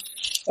Sunday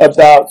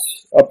about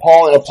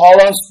Paul and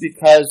Apollos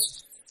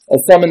because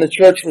some in the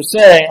church were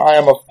saying, I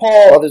am of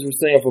Paul. Others were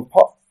saying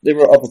they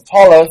were of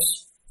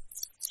Apollos.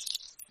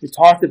 We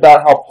talked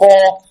about how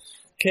Paul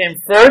came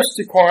first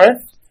to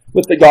Corinth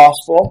with the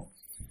gospel.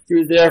 He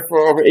was there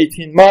for over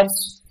 18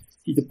 months.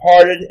 he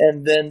departed,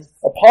 and then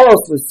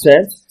Apollos was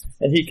sent,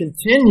 and he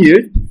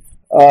continued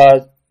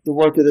the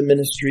work of the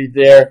ministry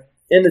there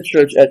in the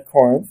church at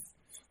Corinth.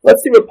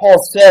 Let's see what Paul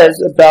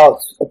says about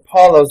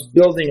Apollos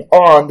building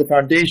on the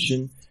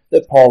foundation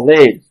that Paul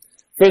laid.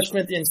 1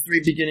 Corinthians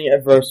 3, beginning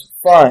at verse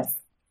 5.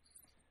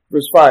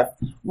 Verse 5.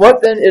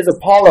 What then is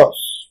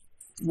Apollos?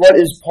 What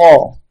is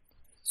Paul?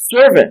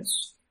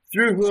 Servants,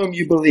 through whom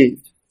you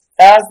believed,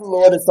 as the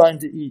Lord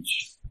assigned to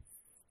each.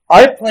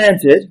 I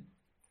planted,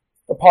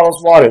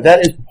 Apollos watered.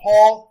 That is,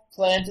 Paul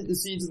planted the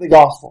seeds of the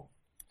gospel.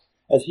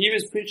 As he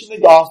was preaching the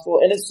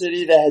gospel in a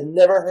city that had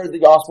never heard the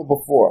gospel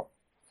before.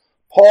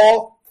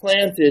 Paul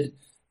planted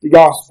the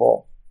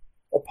gospel.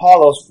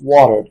 Apollos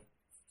watered.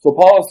 So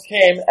Apollos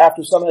came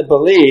after some had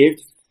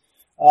believed,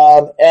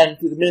 and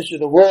through the ministry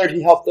of the word,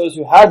 he helped those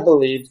who had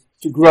believed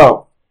to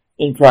grow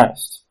in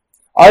Christ.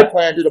 I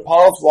planted,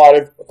 Apollos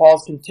watered.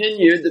 Apollos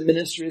continued the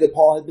ministry that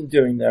Paul had been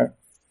doing there.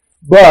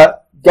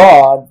 But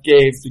God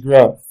gave the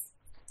growth.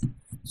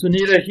 So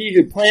neither he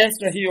who plants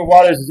nor he who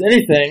waters is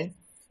anything,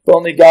 but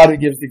only God who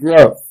gives the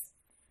growth.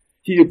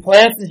 He who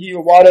plants and he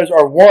who waters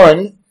are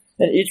one,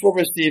 and each will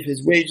receive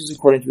his wages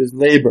according to his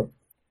labor.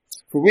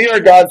 For we are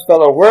God's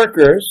fellow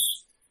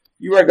workers.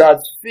 You are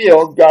God's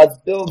field, God's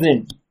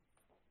building.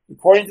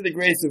 According to the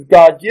grace of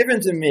God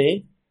given to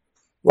me,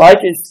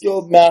 like a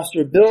skilled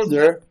master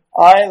builder,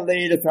 I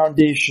laid a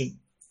foundation,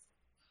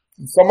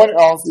 and someone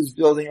else is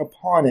building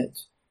upon it.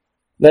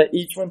 Let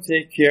each one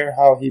take care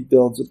how he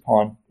builds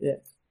upon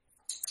it.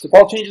 So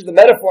Paul changes the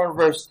metaphor in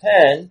verse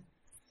 10,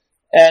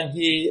 and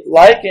he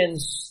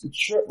likens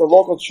the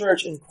local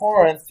church in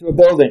Corinth to a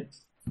building.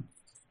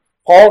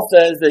 Paul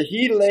says that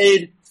he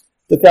laid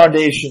the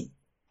foundation.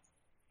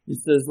 He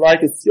says,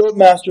 like a skilled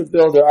master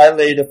builder, I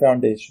laid a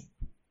foundation.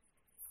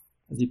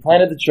 As he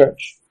planted the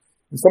church.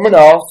 And someone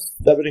else,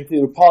 that would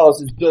include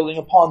Apollos, is building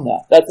upon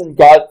that. That's in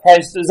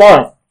Christ's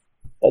design.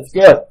 That's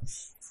good.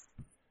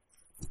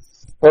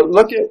 But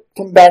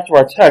come back to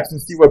our text and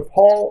see what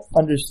Paul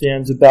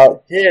understands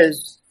about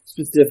his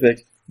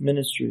specific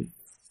ministry.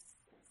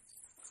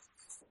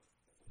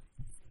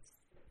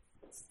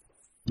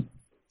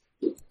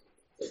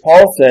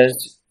 Paul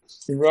says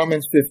in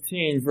Romans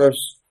 15,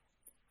 verse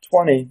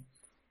 20,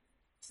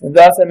 and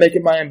thus I make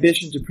it my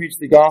ambition to preach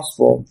the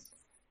gospel,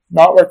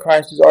 not where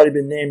Christ has already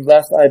been named,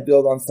 lest I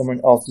build on someone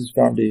else's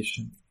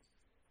foundation.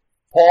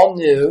 Paul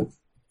knew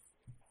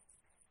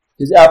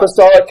his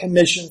apostolic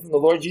commission from the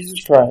Lord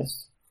Jesus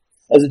Christ,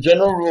 as a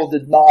general rule,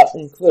 did not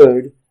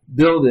include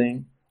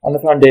building on the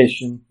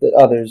foundation that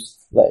others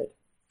laid.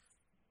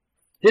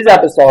 His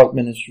apostolic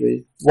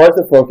ministry was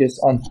to focus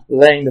on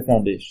laying the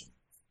foundation.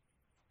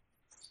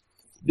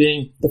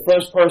 Being the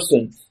first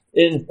person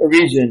in a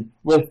region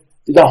with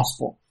the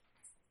gospel.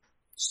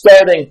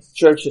 Starting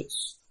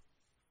churches.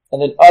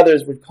 And then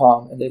others would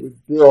come and they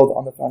would build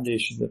on the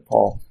foundation that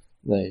Paul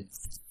laid.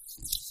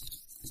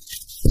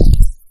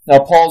 Now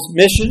Paul's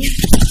mission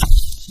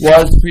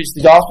was to preach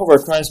the gospel where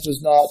Christ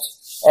was not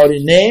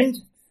already named.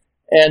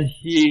 And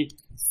he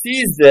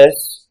sees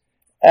this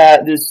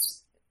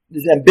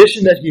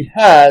ambition that he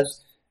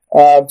has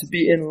to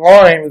be in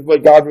line with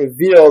what God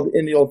revealed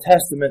in the Old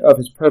Testament of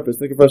his purpose.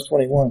 Look at verse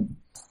 21.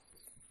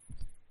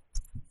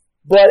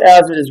 But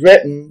as it is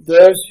written,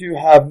 those who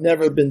have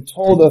never been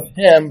told of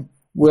him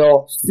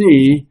will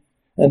see,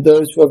 and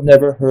those who have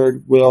never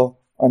heard will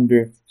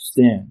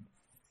understand.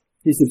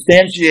 He's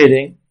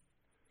substantiating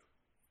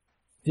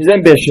his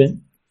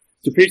ambition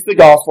to preach the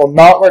gospel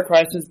not where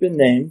Christ has been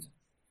named,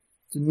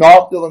 to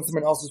not build on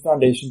someone else's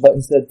foundation, but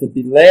instead to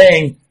be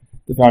laying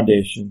the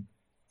foundation.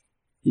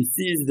 He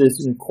sees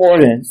this in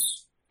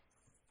accordance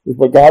with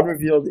what God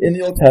revealed in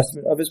the Old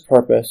Testament of his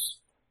purpose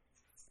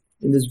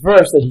in this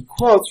verse that he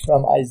quotes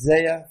from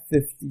Isaiah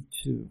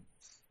 52.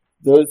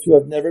 Those who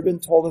have never been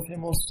told of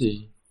him will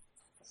see.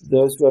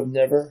 Those who have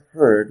never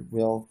heard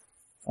will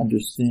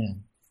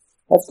understand.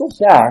 Let's go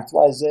back to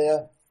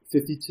Isaiah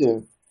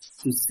 52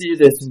 to see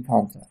this in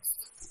context.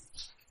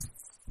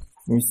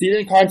 When we see it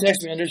in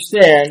context, we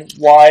understand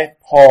why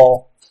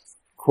Paul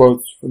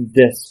quotes from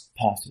this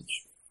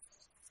passage.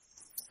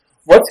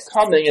 What's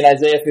coming in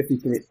Isaiah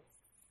 53?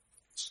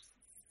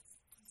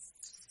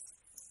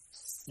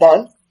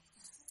 Done?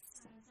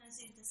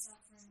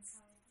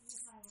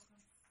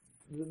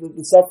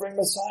 The suffering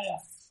Messiah.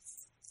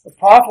 The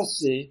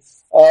prophecy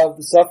of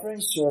the suffering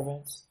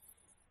servant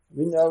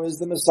we know is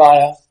the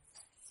Messiah.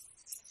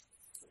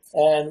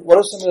 And what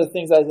are some of the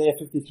things Isaiah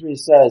 53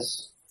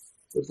 says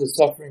that the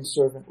suffering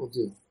servant will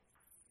do?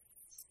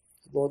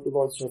 The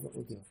Lord's servant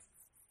will do.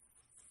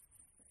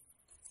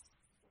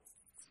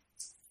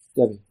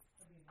 Debbie.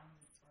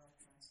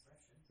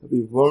 He'll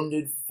be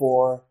wounded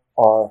for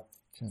our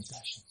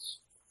transgressions.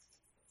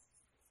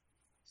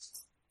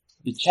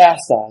 He'll be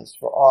chastised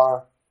for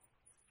our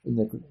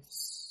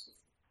iniquities.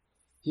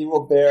 He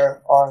will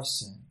bear our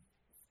sin.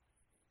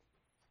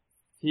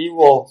 He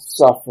will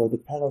suffer the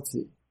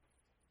penalty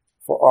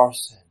for our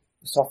sin,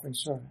 the suffering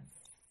servant.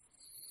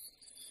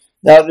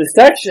 Now this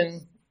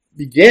section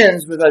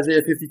begins with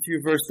Isaiah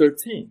 52 verse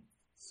 13.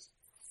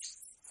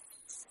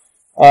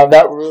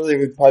 that really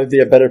would probably be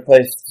a better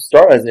place to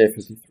start Isaiah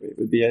 53. It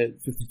would be at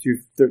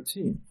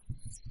 52:13.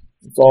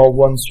 It's all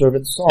one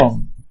servant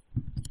song.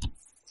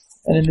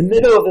 And in the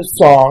middle of the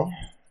song,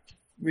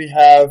 we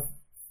have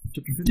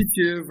chapter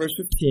 52, verse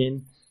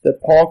 15,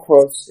 that Paul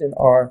quotes in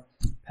our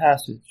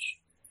passage.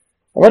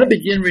 I want to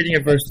begin reading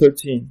at verse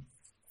 13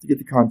 to get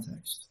the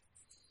context.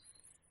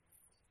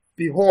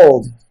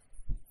 Behold,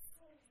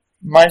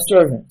 my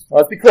servant. Now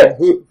let's be clear.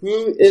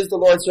 Who is the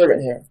Lord's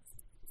servant here?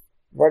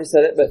 I've already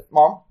said it, but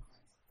Mom?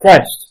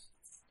 Christ.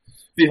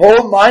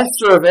 Behold, my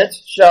servant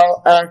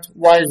shall act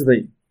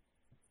wisely.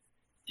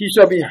 He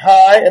shall be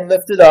high and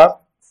lifted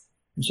up,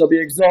 and shall be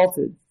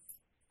exalted.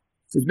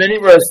 As many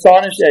were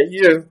astonished at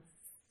you,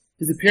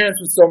 his appearance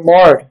was so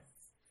marred,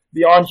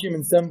 beyond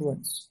human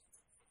semblance,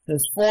 and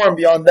his form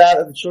beyond that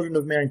of the children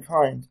of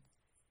mankind.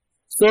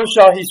 So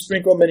shall he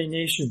sprinkle many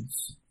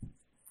nations.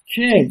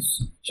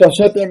 Kings shall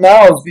shut their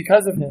mouths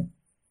because of him.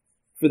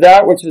 For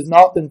that which has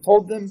not been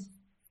told them,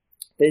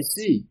 they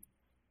see,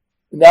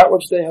 and that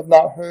which they have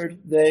not heard,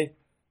 they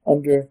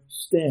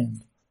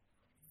understand.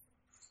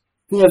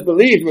 Who has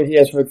believed what he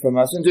has heard from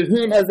us, and to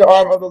whom has the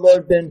arm of the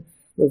Lord been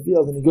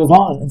revealed? And he goes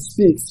on and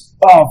speaks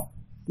of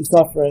the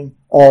suffering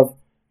of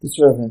the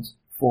servant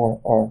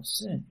for our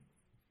sin.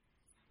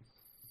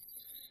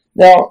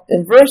 Now,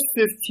 in verse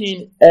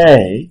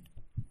 15a,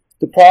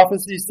 the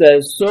prophecy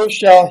says, so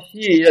shall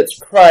he, that's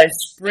Christ,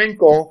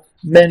 sprinkle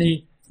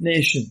many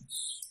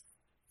nations.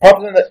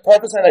 Prophesying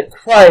that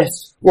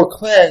Christ will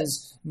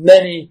cleanse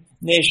many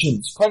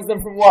nations. Cleanse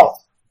them from what?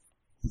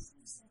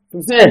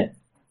 From sin.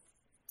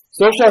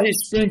 So shall he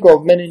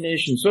sprinkle many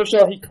nations. So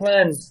shall he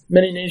cleanse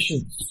many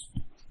nations.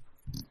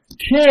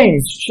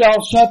 Kings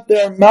shall shut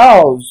their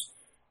mouths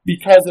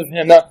because of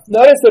him. Now,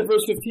 notice that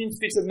verse 15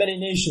 speaks of many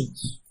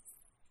nations.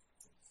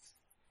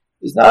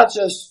 It's not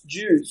just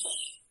Jews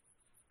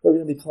who are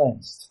going to be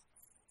cleansed.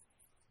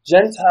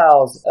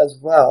 Gentiles as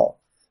well.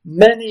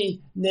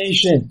 Many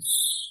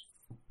nations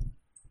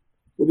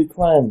will be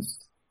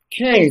cleansed.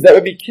 Kings, that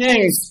would be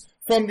kings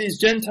from these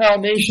Gentile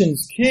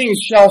nations. Kings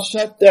shall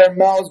shut their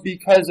mouths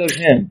because of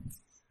him.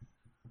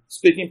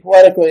 Speaking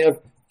poetically of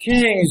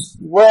kings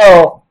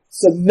will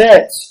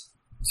submit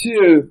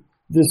to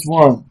this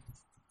one.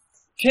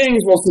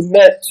 Kings will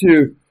submit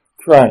to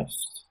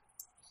Christ.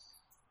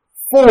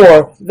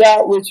 For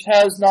that which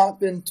has not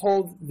been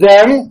told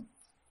them,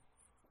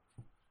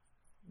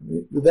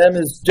 them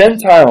is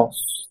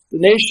Gentiles, the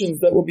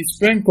nations that will be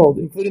sprinkled,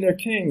 including their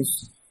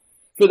kings.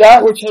 For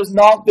that which has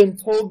not been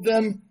told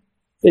them,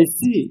 they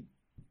see.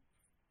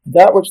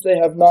 That which they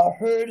have not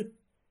heard,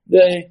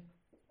 they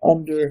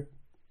understand.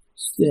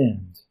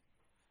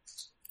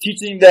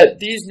 Teaching that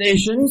these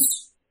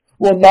nations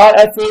will not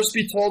at first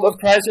be told of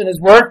Christ and his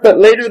work, but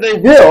later they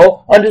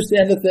will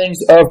understand the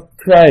things of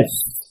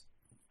Christ.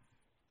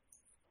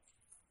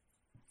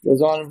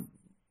 Goes on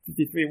in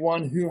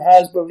 53:1, who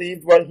has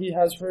believed what he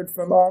has heard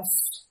from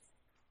us?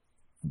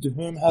 To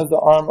whom has the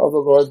arm of the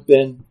Lord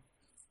been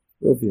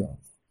revealed?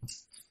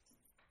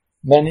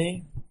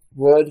 Many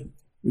would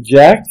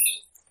reject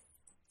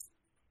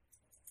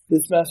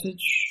this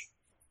message,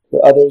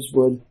 but others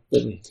would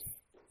believe.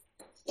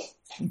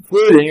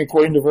 Including,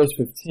 according to verse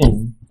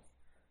 15,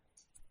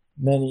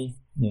 many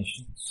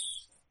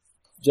nations.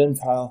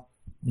 Gentile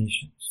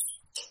nations.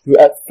 Who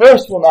at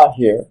first will not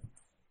hear,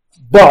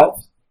 but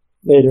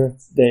later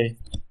they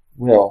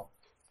will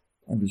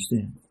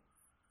understand.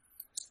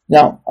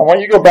 Now, I want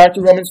you to go back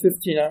to Romans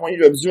 15. I want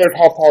you to observe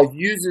how Paul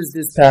uses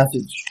this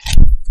passage.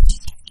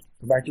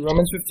 Go back to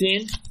Romans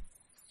 15.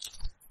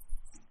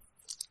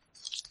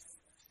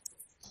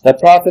 That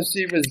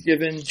prophecy was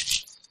given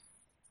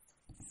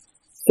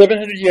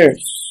 700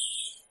 years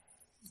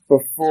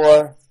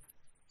before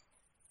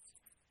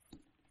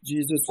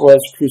Jesus was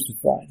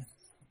crucified.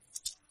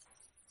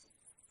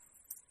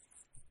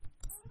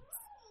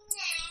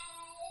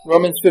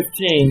 Romans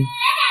 15,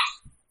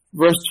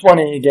 verse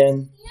 20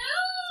 again.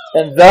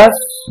 And thus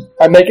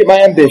I make it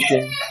my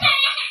ambition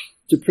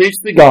to preach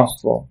the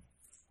gospel,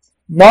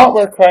 not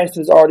where Christ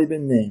has already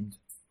been named,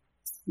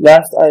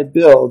 lest I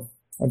build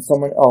on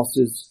someone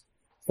else's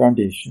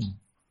foundation.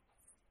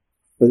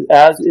 But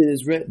as it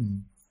is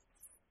written,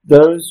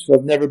 those who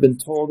have never been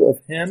told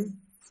of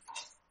him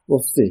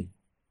will see,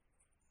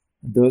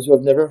 and those who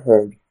have never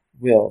heard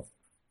will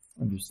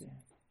understand.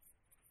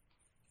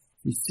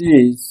 He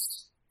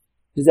sees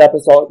his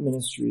apostolic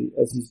ministry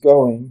as he's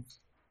going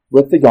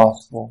with the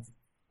gospel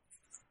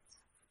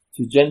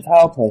to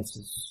Gentile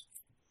places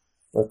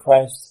where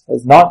Christ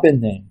has not been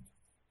named.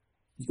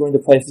 He's going to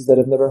places that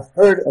have never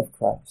heard of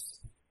Christ,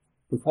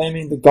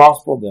 proclaiming the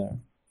gospel there.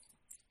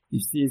 He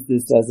sees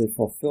this as a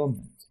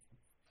fulfillment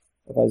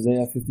of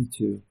Isaiah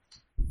 52,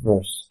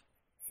 verse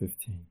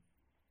 15.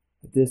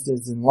 But this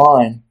is in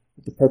line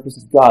with the purpose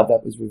of God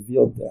that was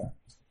revealed there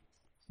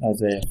in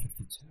Isaiah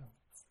 52.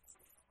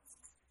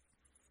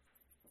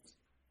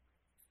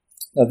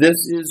 Now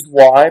this is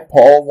why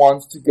Paul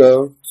wants to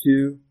go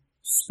to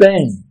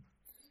Spain.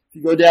 If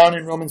you go down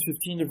in Romans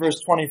 15 to verse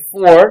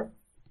 24,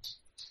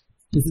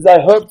 he says,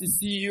 I hope to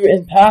see you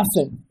in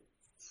passing.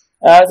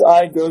 as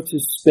I go to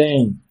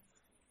Spain,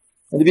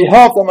 and to be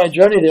helped on my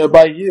journey there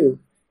by you,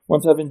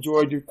 once I've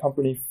enjoyed your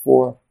company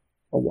for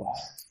a while.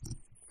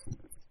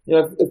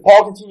 If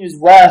Paul continues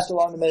west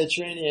along the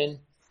Mediterranean,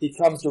 he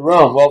comes to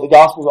Rome. Well, the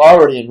gospel's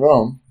already in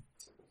Rome,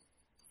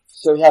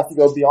 so he has to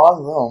go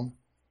beyond Rome.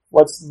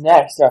 What's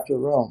next after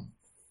Rome?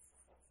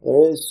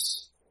 There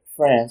is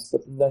France,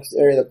 but the next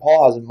area that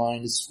Paul has in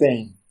mind is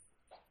Spain.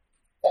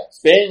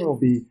 Spain will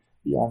be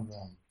beyond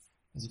Rome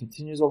as he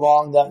continues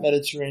along that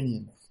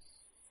Mediterranean.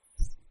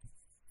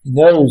 He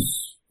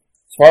knows,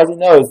 as far as he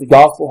knows, the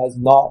gospel has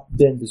not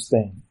been to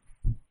Spain.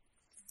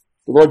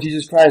 The Lord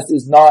Jesus Christ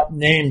is not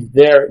named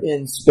there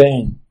in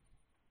Spain.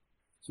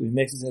 So he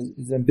makes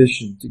his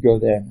ambition to go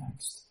there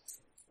next.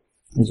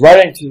 He's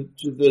writing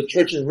to the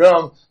church in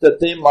Rome that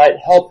they might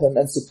help him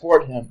and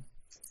support him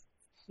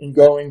in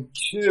going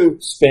to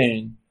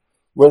Spain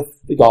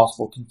with the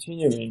gospel,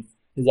 continuing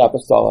his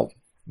apostolic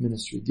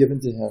ministry given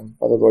to him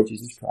by the Lord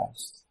Jesus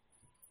Christ.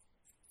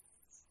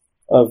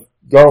 Of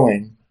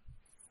going,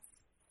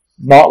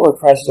 not where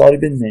Christ has already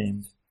been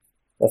named,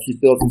 but he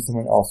builds on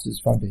someone else's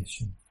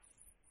foundation,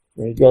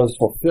 where he goes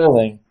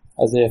fulfilling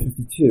Isaiah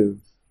 52,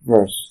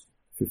 verse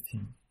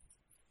 15.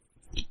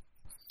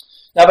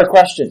 Now the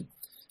question,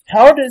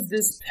 how does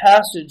this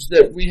passage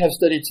that we have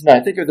studied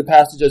tonight, think of the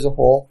passage as a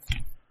whole,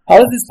 how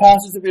does this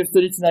passage that we have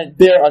studied tonight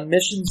bear on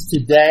missions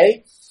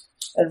today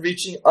and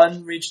reaching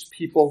unreached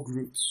people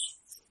groups?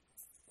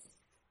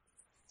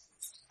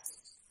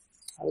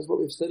 How does what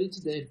we've studied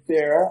today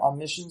bear on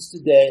missions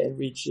today and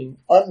reaching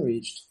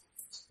unreached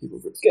people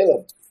groups?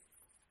 Caleb.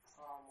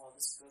 Well,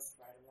 this goes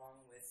right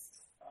along with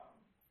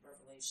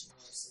Revelation,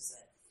 where it says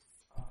that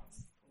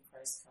when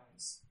Christ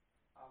comes,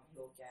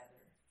 he'll gather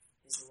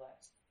his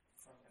elect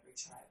from every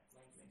tribe,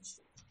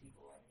 language,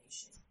 people, and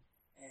nation.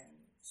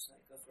 And so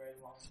it goes right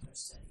along with our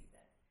study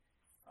that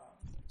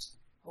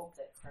hope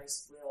that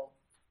Christ will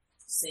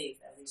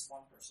save at least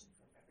one person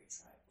from every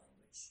tribe,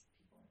 language,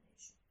 people, and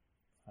nation.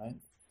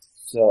 Right.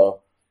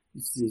 So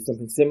you see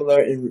something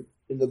similar in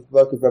the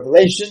book of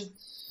Revelation,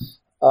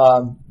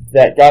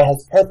 that God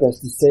has purpose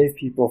to save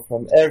people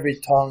from every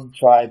tongue,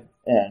 tribe,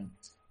 and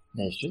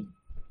nation.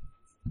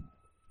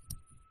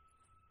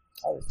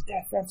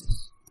 Yeah,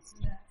 Francis.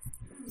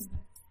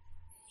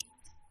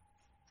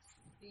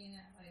 Being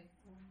at what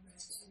we read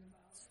too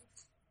about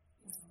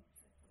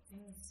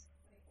things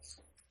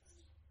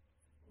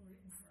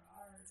written for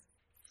our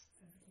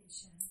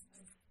edification,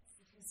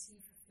 because he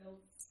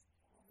fulfilled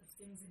the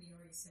things that he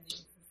already said he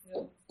would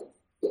fulfill.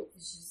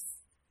 It's just,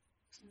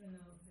 even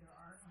though there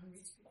are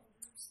unreached people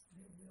groups,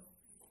 they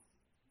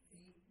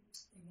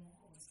won't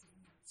always get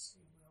reached.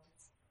 They will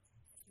hear,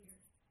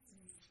 they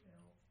will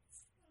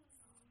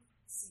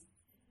see.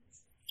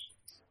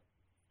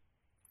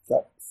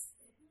 So,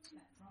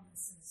 That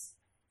promise is,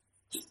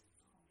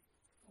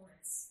 or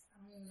it's, I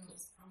don't even know if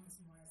it's promise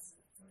more as a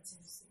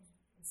authoritative statement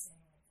in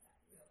saying like that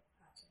will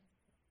happen.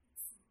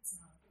 It's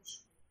not a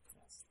bullshit.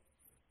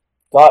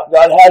 God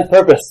has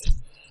purpose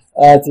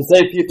to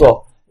save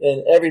people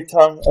in every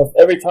tongue,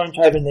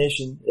 tribe, and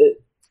nation.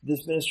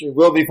 This ministry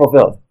will be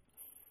fulfilled.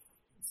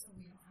 So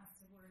we don't have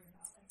to worry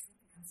about, like, when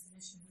it comes to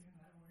mission, we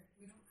don't have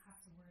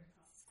to worry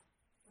about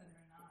whether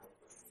or not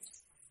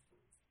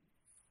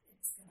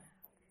it's going to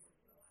happen or it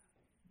will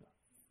happen.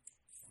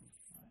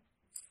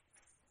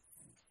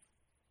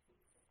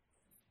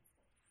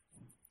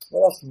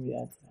 What else can we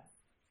add to that?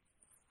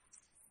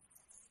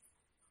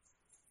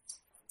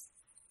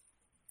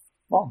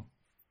 Mom.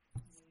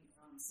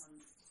 Some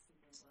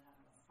people will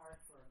have a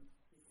heart for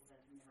people that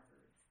have never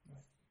heard.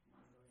 Right.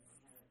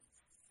 We had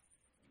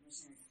a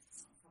missionary,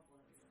 a couple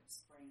that we were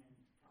spraying in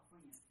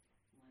California,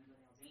 wanted to go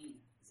to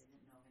Albania because they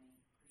didn't know of any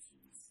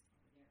Christians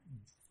over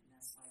there. And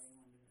that's why they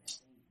wanted to go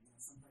to Albania. And then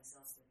someplace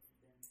else that had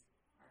been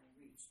already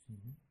reached,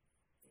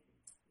 they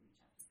could reach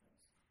out to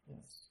those.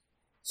 Yes.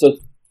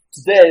 So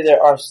today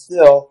there are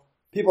still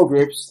people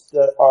groups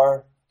that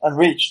are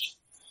unreached,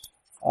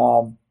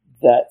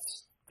 that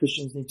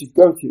Christians need to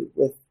go to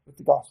with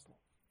the gospel.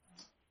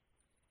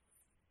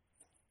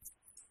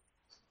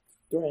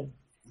 Dorian.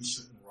 We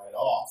shouldn't write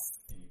off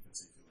any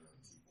particular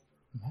people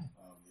group.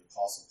 The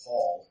Apostle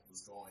Paul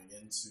was going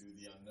into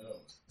the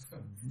unknown,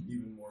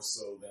 even more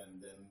so than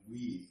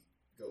we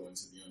go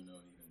into the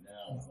unknown even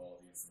now with all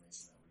the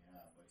information that we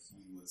have. But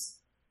he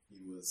was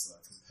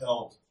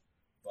compelled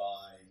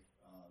by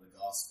the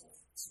gospel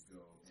to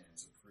go and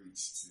to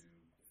preach to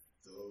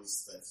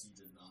those that he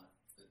did not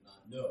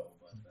know,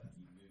 but that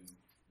he knew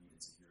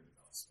needed to hear the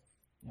gospel.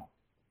 Yeah.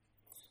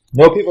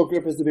 No people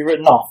group is to be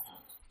written off.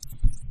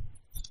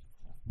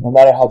 No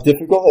matter how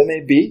difficult it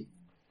may be,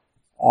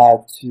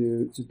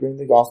 to bring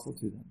the gospel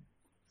to them.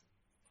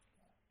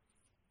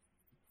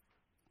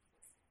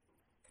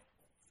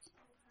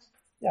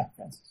 Yeah,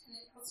 Francis. And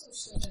it also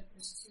shows that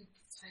there's two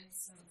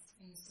types of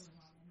things going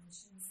on in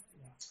missions.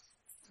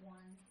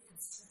 One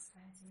is church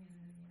planting,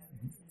 and then the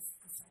other is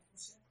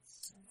discipleship.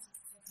 And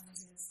that kind of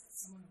gives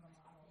somewhat of a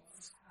model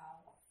of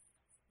how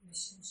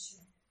missions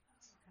should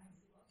kind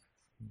of look.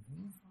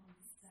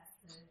 That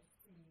the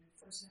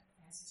person that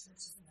plants the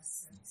church doesn't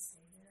necessarily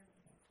stay there,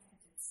 but they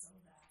plant it so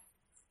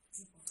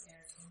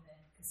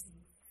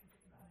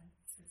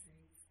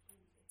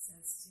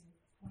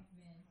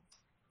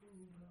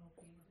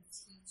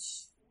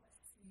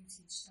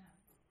teach them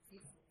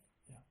faithfully.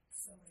 Yeah.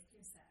 So it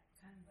gives that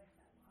kind of like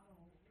that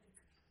model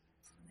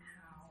on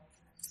how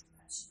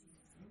that should be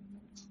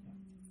done.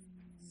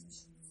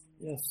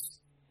 Yes.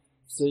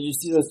 So you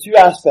see those two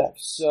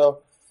aspects.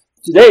 So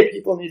today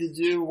people need to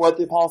do what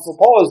the Apostle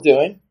Paul is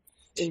doing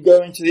in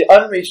going to the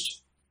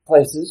unreached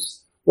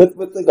places with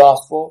the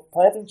gospel,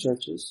 planting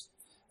churches,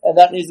 and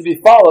that needs to be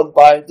followed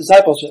by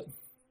discipleship.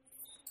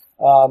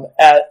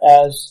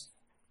 As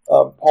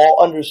Paul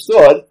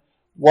understood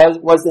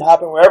was to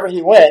happen wherever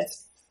he went,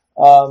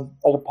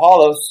 like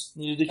Apollos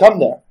needed to come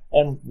there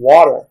and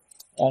water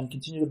and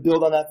continue to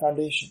build on that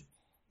foundation.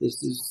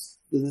 This is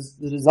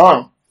the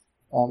design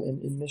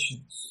in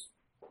missions.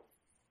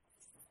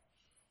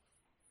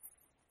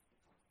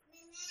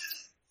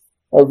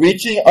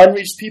 Reaching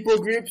unreached people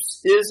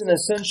groups is an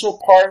essential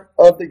part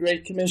of the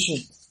Great Commission.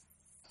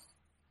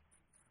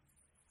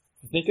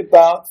 Think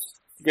about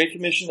the Great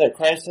Commission that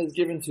Christ has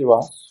given to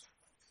us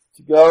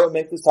to go and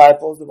make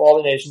disciples of all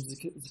the nations.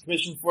 It's a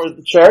commission for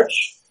the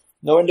church.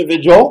 No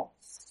individual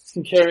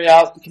can carry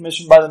out the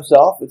commission by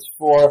themselves. It's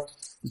for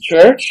the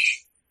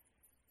church.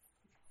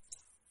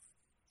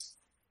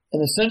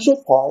 An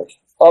essential part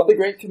of the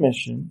Great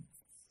Commission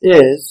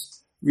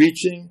is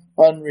reaching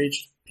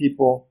unreached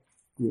people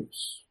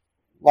groups,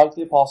 like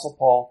the Apostle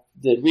Paul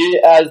did.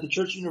 We, as the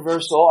Church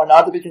Universal, are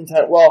not to be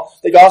content, well,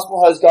 the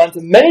gospel has gone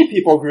to many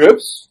people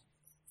groups.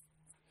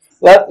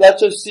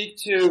 Let's just seek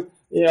to,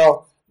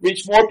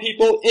 reach more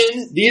people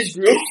in these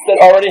groups that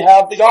already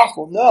have the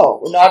gospel. No,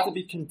 we're not to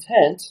be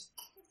content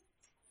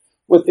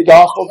with the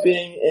gospel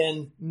being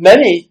in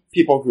many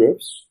people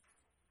groups.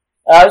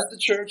 As the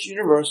Church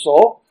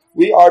Universal,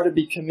 we are to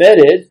be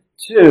committed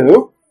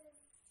to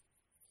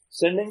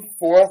sending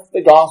forth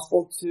the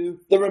gospel to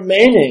the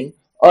remaining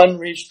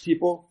unreached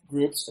people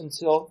groups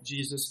until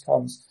Jesus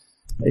comes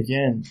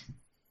again.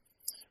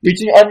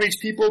 Reaching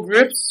unreached people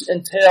groups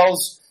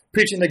entails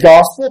preaching the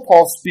gospel.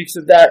 Paul speaks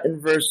of that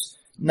in verse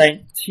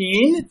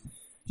 19.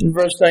 In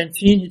verse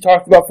 19, he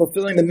talked about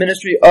fulfilling the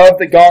ministry of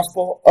the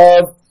gospel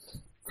of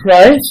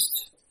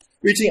Christ.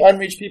 Reaching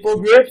unreached people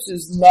groups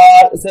is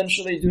not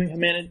essentially doing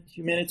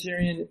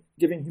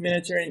giving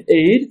humanitarian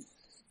aid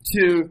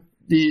to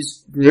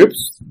these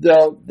groups,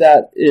 though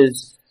that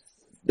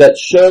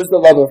shows the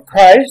love of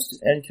Christ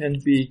and can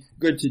be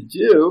good to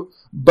do,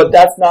 but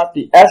that's not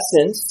the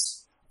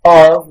essence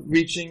of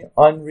reaching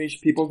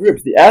unreached people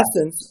groups. The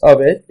essence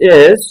of it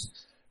is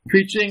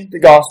preaching the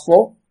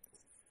gospel,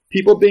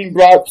 people being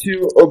brought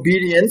to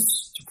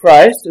obedience to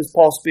Christ, as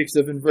Paul speaks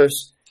of in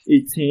verse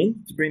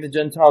 18, to bring the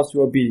Gentiles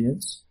to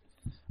obedience,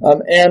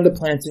 and the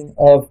planting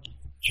of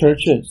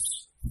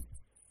churches.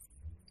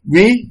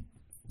 We,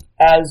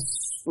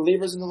 as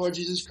believers in the Lord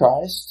Jesus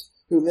Christ,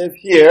 who live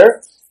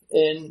here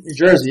in New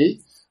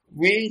Jersey,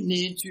 we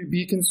need to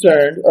be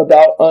concerned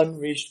about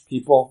unreached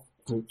people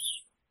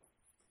groups.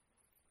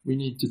 We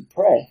need to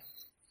pray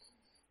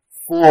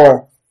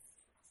for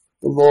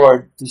the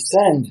Lord to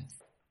send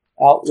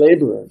out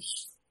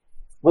laborers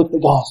with the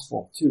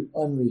gospel to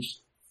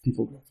unreached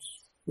people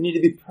groups. We need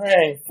to be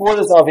praying for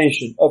the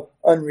salvation of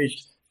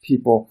unreached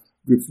people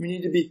groups. We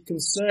need to be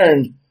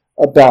concerned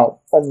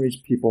about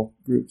unreached people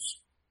groups.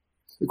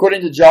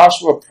 According to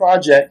Joshua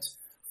Project,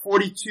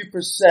 42%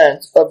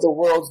 of the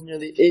world's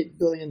nearly 8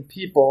 billion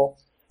people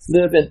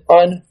live in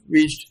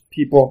unreached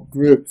people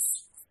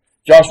groups.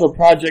 Joshua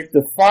Project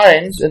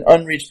defines an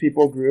unreached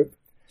people group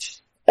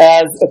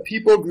as a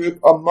people group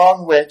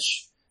among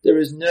which there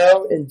is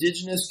no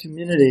indigenous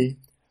community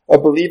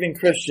of believing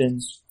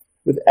Christians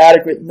with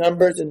adequate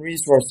numbers and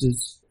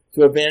resources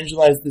to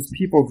evangelize this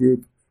people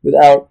group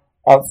without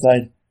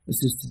outside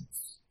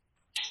assistance.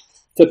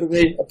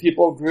 Typically, a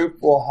people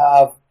group will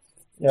have,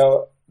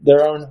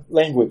 their own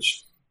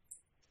language.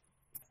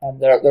 And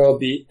there will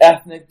be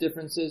ethnic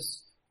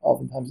differences,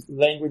 oftentimes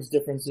language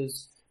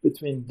differences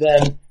between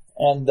them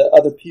and the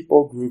other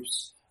people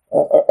groups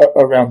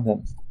around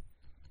them.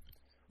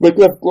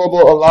 Wycliffe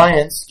Global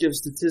Alliance gives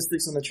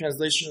statistics on the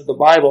translation of the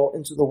Bible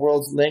into the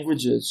world's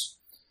languages.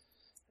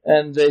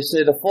 And they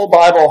say the full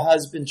Bible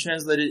has been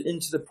translated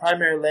into the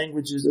primary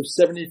languages of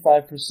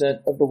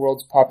 75% of the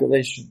world's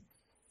population.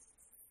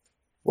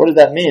 What does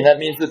that mean? That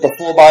means that the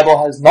full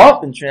Bible has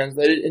not been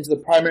translated into the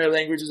primary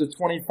languages of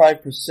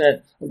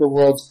 25% of the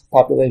world's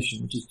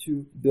population, which is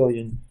 2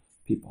 billion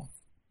people.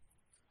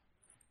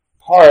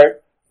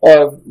 Part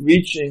of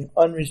reaching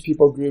unreached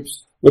people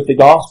groups with the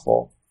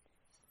gospel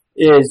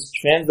is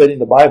translating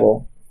the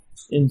Bible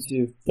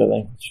into their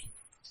language.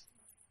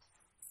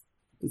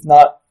 It's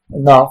not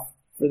enough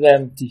for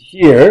them to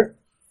hear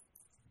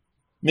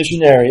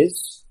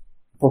missionaries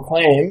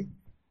proclaim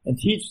and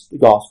teach the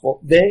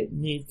gospel. They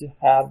need to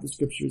have the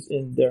scriptures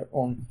in their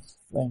own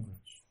language.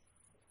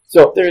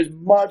 So there is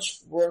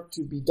much work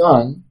to be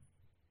done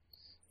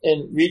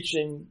in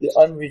reaching the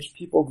unreached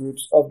people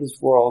groups of this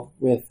world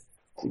with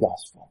the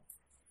gospel.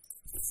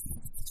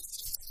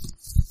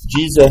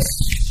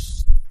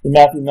 Jesus, in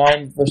Matthew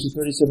 9, verses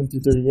 37 through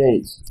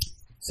 38,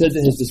 said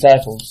to his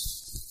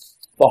disciples,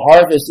 "The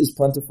harvest is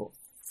plentiful,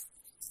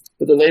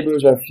 but the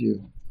laborers are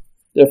few.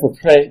 Therefore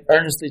pray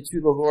earnestly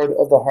to the Lord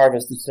of the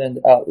harvest to send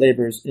out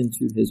laborers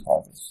into his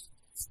harvest.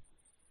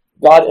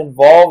 God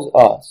involves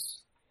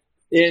us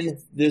in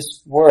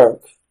this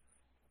work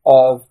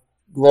of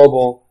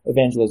global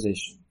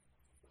evangelization.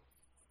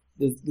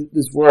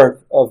 This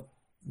work of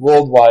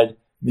worldwide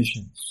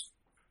missions.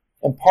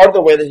 And part of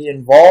the way that he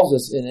involves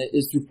us in it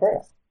is through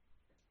prayer.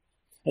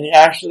 And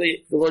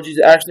the Lord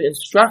Jesus actually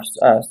instructs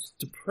us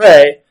to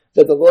pray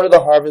that the Lord of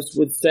the harvest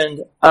would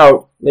send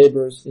out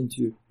laborers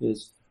into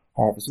his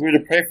harvest. We're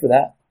to pray for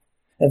that.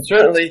 And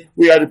certainly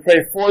we are to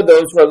pray for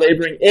those who are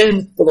laboring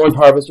in the Lord's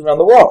harvest around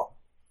the world.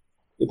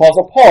 The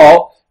Apostle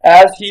Paul,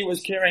 as he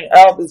was carrying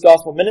out this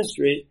gospel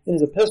ministry in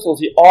his epistles,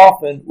 he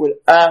often would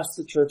ask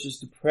the churches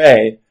to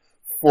pray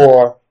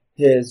for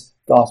his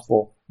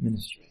gospel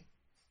ministry.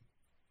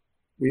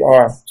 We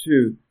are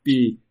to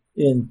be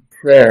in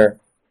prayer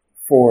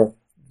for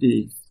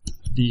these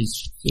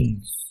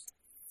things.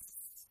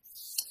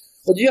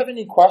 Well, do you have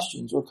any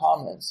questions or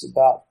comments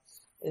about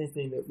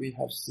anything that we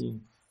have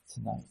seen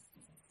tonight?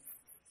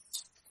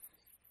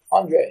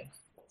 Andre.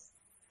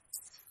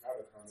 I have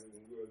a comment.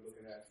 When we were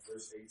looking at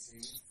verse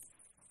 18,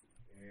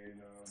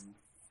 and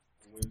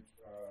when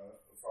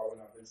if I will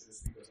not venture to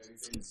speak of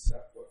anything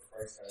except what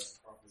Christ has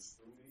accomplished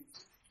through me,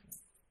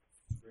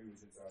 to bring the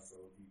Gentiles to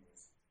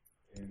obedience.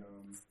 And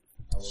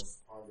I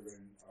was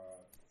pondering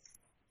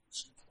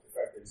the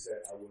fact that he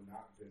said, I will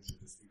not venture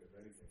to speak of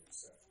anything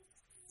except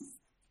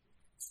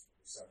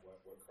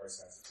what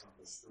Christ has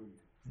accomplished through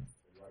me.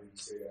 And why did he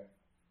say that?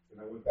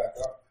 Then I went back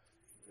up,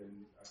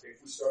 and I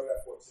think we started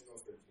at 14 or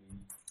 15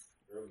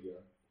 earlier,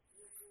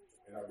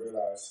 and I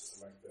realized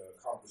like the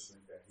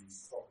accomplishment that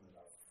he's talking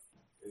about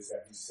is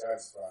that he's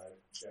satisfied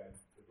that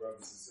the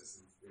brothers and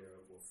sisters there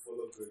were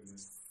full of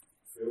goodness,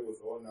 filled with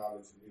all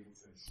knowledge, and able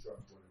to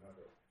instruct one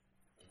another.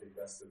 I think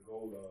that's the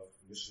goal of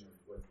missionary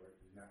work, right?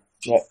 You're not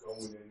just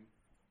going in,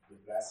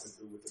 you're blasting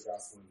through with the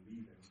gospel and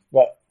leaving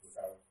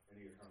without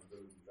any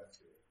accountability left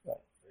there.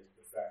 Right?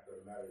 The fact of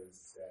the matter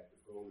is that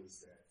the goal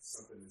is that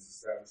something is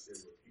established here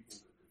where people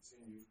can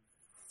continue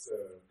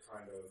to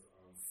kind of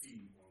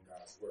feed on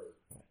God's word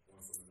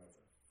one from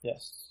another.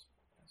 Yes.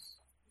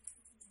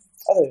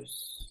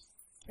 Others.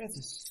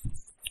 Francis.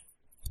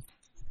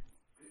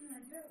 I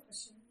do have a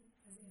question.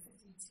 Isaiah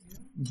 52.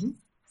 Mm-hmm.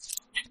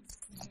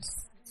 Verse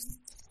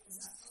 7. Is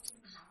that talking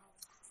about,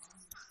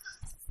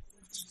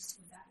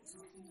 would that be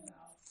talking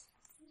about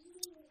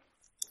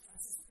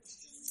us as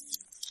Christians?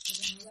 Because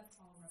I know that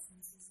Paul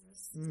references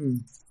this.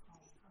 How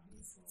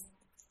beautiful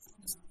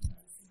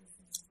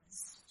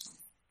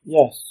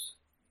Yes.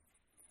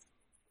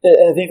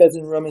 I think that's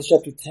in Romans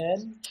chapter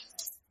 10.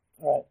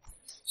 All right.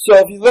 So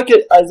if you look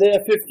at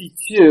Isaiah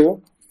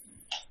 52,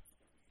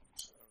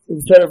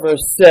 instead of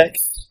verse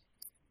 6,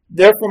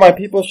 therefore my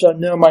people shall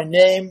know my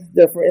name,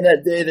 therefore in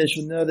that day they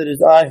shall know that it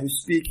is I who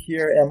speak,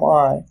 here am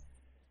I.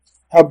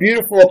 How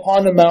beautiful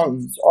upon the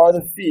mountains are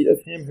the feet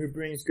of him who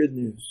brings good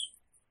news,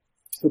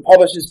 who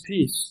publishes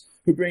peace,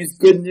 who brings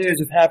good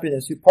news of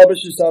happiness, who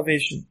publishes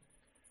salvation,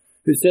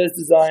 who says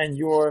to Zion,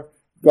 your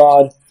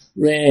God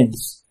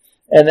reigns.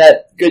 And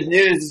that good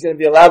news is going to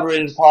be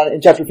elaborated upon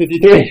in chapter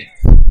 53.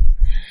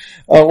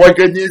 What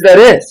good news that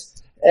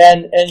is.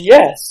 And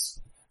yes,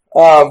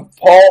 Paul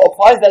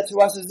applies that to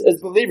us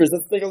as believers.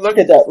 Let's take a look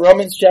at that.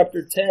 Romans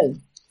chapter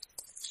 10.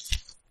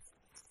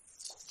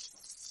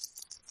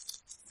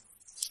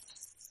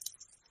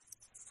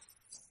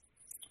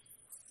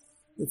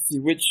 Let's see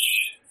which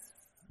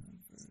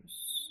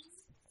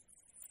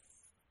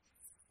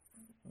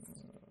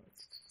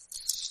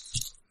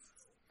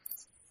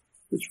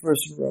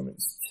verse in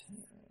Romans 10?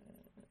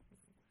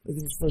 I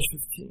think it's verse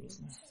 15.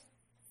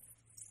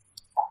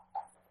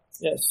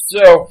 Yes,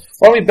 so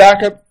why don't we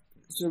back up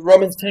to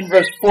Romans 10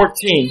 verse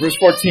 14. Verse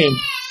 14.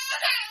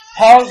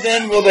 How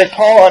then will they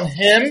call on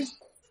him?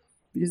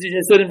 Because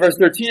he said in verse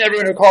 13,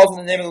 everyone who calls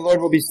on the name of the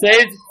Lord will be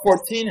saved.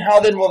 14, how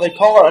then will they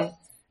call on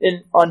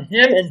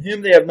him in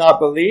whom they have not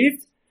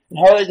believed? And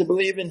how are they to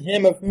believe in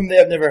him of whom they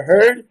have never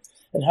heard?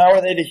 And how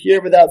are they to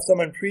hear without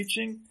someone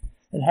preaching?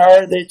 And how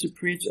are they to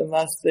preach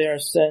unless they are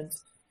sent?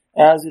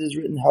 As it is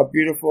written, how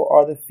beautiful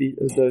are the feet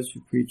of those who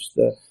preach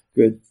the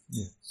good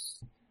news.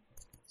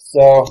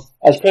 So,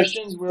 as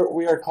Christians,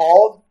 we are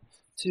called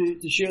to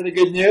share the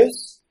good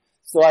news.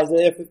 So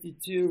Isaiah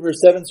 52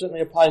 verse 7 certainly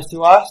applies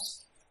to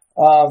us.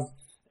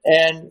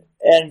 And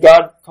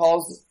God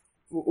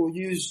will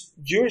use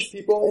Jewish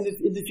people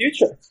in the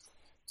future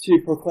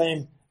to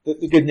proclaim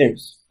the good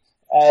news.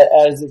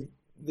 As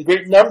the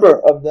great number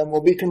of them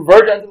will be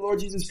converted unto the Lord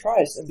Jesus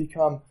Christ and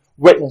become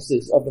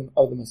witnesses of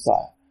the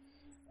Messiah.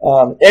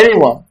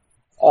 Anyone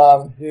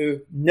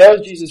who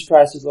knows Jesus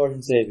Christ as Lord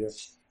and Savior,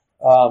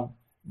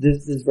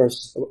 this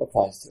verse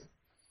applies to.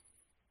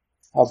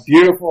 How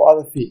beautiful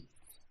are the feet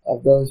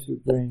of those who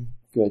bring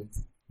good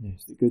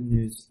news, the good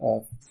news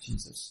of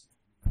Jesus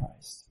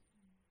Christ.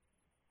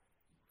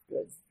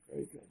 Good,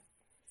 very good.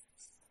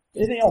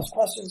 Anything else?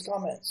 Questions,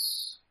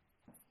 comments?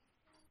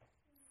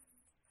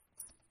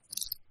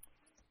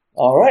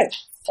 All right.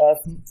 If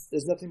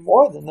there's nothing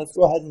more, then let's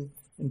go ahead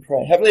and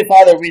pray. Heavenly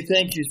Father, we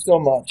thank you so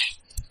much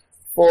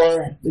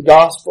for the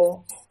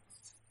gospel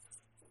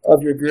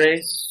of your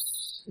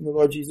grace in the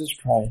Lord Jesus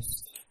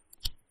Christ.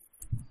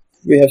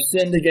 We have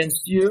sinned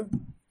against you,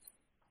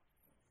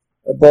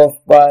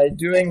 both by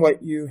doing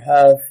what you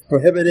have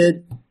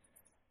prohibited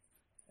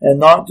and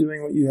not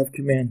doing what you have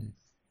commanded.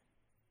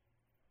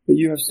 But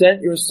you have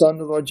sent your Son,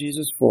 the Lord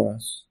Jesus, for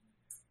us,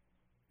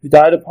 who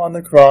died upon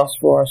the cross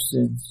for our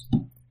sins,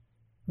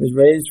 was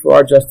raised for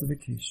our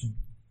justification.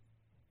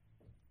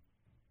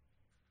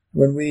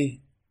 When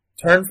we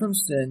turn from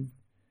sin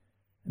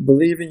and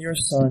believe in your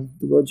Son,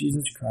 the Lord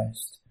Jesus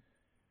Christ,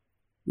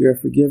 we are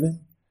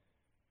forgiven.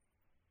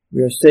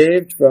 We are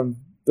saved from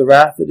the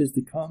wrath that is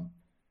to come.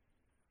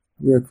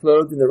 We are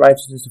clothed in the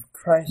righteousness of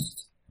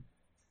Christ.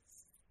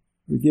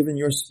 We're given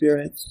your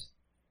Spirit.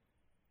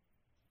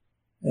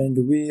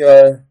 And we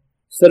are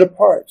set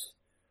apart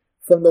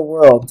from the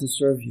world to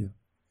serve you.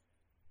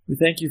 We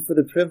thank you for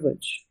the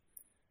privilege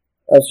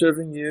of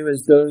serving you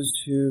as those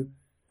who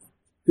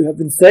have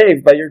been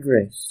saved by your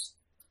grace.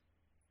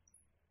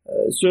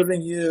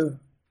 Serving you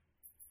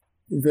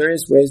in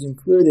various ways,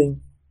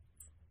 including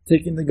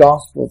taking the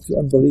gospel to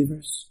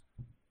unbelievers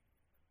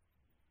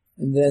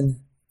and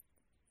then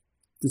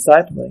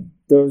discipling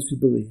those who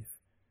believe.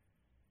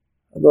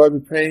 Lord, we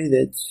pray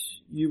that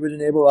you would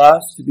enable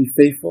us to be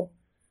faithful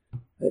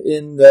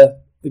in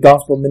the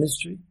gospel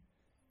ministry.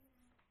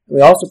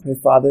 We also pray,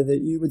 Father,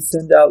 that you would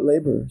send out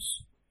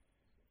laborers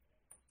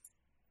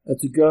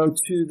to go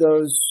to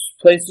those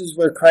places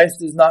where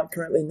Christ is not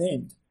currently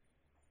named,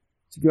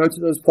 to go to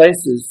those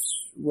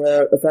places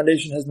where a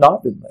foundation has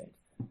not been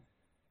laid.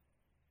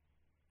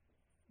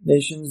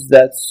 Nations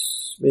that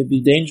may be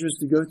dangerous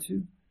to go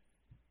to,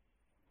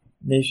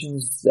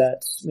 nations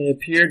that may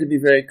appear to be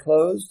very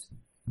closed.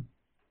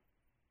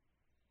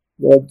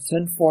 Lord,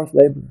 send forth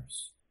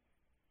laborers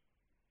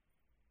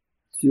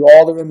to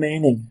all the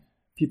remaining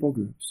people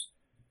groups.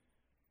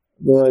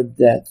 Lord,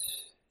 that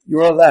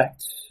your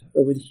elect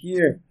would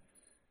hear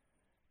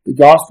the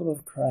gospel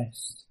of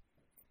Christ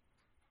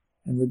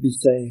and would be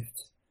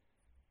saved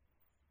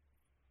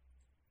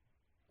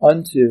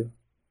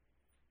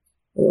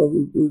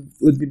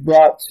would be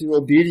brought to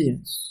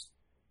obedience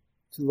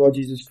to the Lord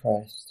Jesus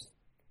Christ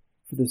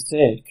for the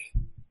sake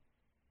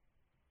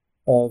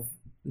of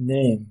the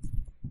name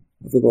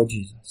of the Lord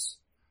Jesus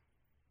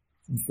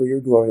and for your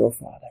glory, O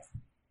Father.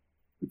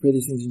 We pray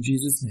these things in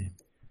Jesus' name.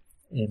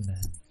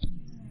 Amen.